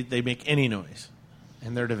do if they make any noise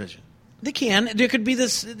in their division? They can. There could be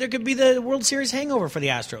the World Series hangover for the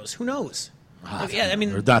Astros. Who knows? Yeah, I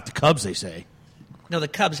mean, Or not the Cubs, they say. no, the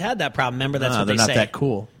Cubs had that problem. Remember, that's what they're they not say. that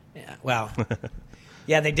cool. Yeah, well,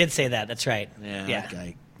 yeah, they did say that. That's right. Yeah, yeah. that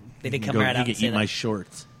guy. They did He come can right out He and can say eat that. my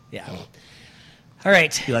shorts. Yeah. All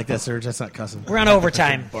right, You like that, Serge? That's not cussing. we're on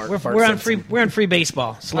overtime. Bart We're on Simpson. free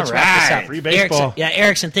baseball. So let's All wrap this right. up. Free baseball.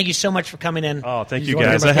 Erickson, thank you so much for coming in. Oh, thank You you wanna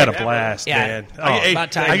guys. hear I my had a pick? blast, Yeah. man. Hey,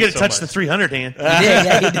 about time. I get to so touch much. the 300 hand. You did,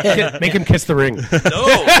 yeah, you did. Make him kiss the ring. No.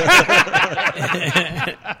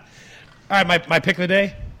 All right, my pick of the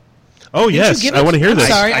day. Oh, yes. give I it? want to hear I'm this.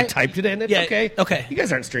 sorry. I typed it in. It's Yeah, okay. okay. You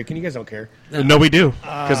guys aren't streaking. You guys don't care. No, we do.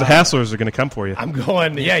 Because the Hasslers are going to come for you. I'm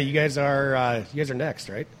going. Yeah, you guys are next,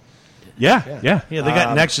 right? Yeah. Yeah, they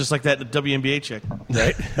got next just like that WNBA chick.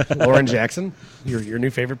 Right. Lauren Jackson, your new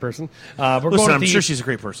favorite person. We're Listen, going. I'm with sure she's a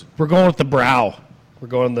great person. We're going with the Brow. We're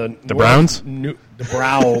going the Browns? The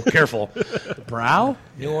Brow. Careful. Brow?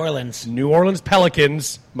 New Orleans. New Orleans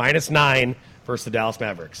Pelicans -9 versus the Dallas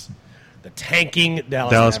Mavericks. The tanking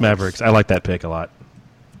Dallas Mavericks. I like that pick a lot.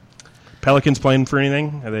 Pelicans playing for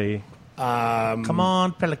anything? Are they? Come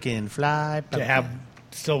on, Pelican, fly. to Pelican. have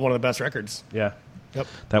still one of the best records. Yeah. Yep.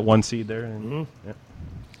 That one seed there. And, yeah.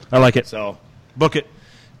 I like it. So Book it.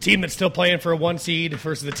 team that's still playing for a 1 seed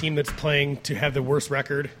versus the team that's playing to have the worst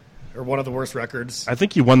record or one of the worst records. I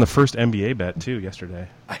think you won the first NBA bet, too, yesterday.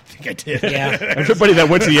 I think I did. Yeah. Everybody that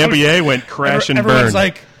went to the NBA went crash and Everyone's burn.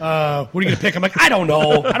 like, what are you going to pick? I'm like, I don't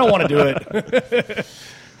know. I don't want to do it.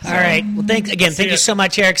 All right. Well, thank ya. you so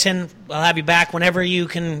much, Erickson. I'll have you back whenever you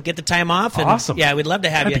can get the time off. And, Awesome. Yeah, we'd love to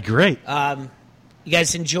have That'd you. be great. You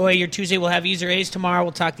guys enjoy your Tuesday. We'll have User A's tomorrow.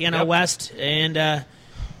 We'll talk the NL Yep. West and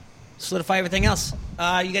solidify everything else.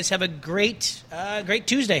 You guys have a great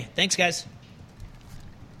Tuesday. Thanks, guys.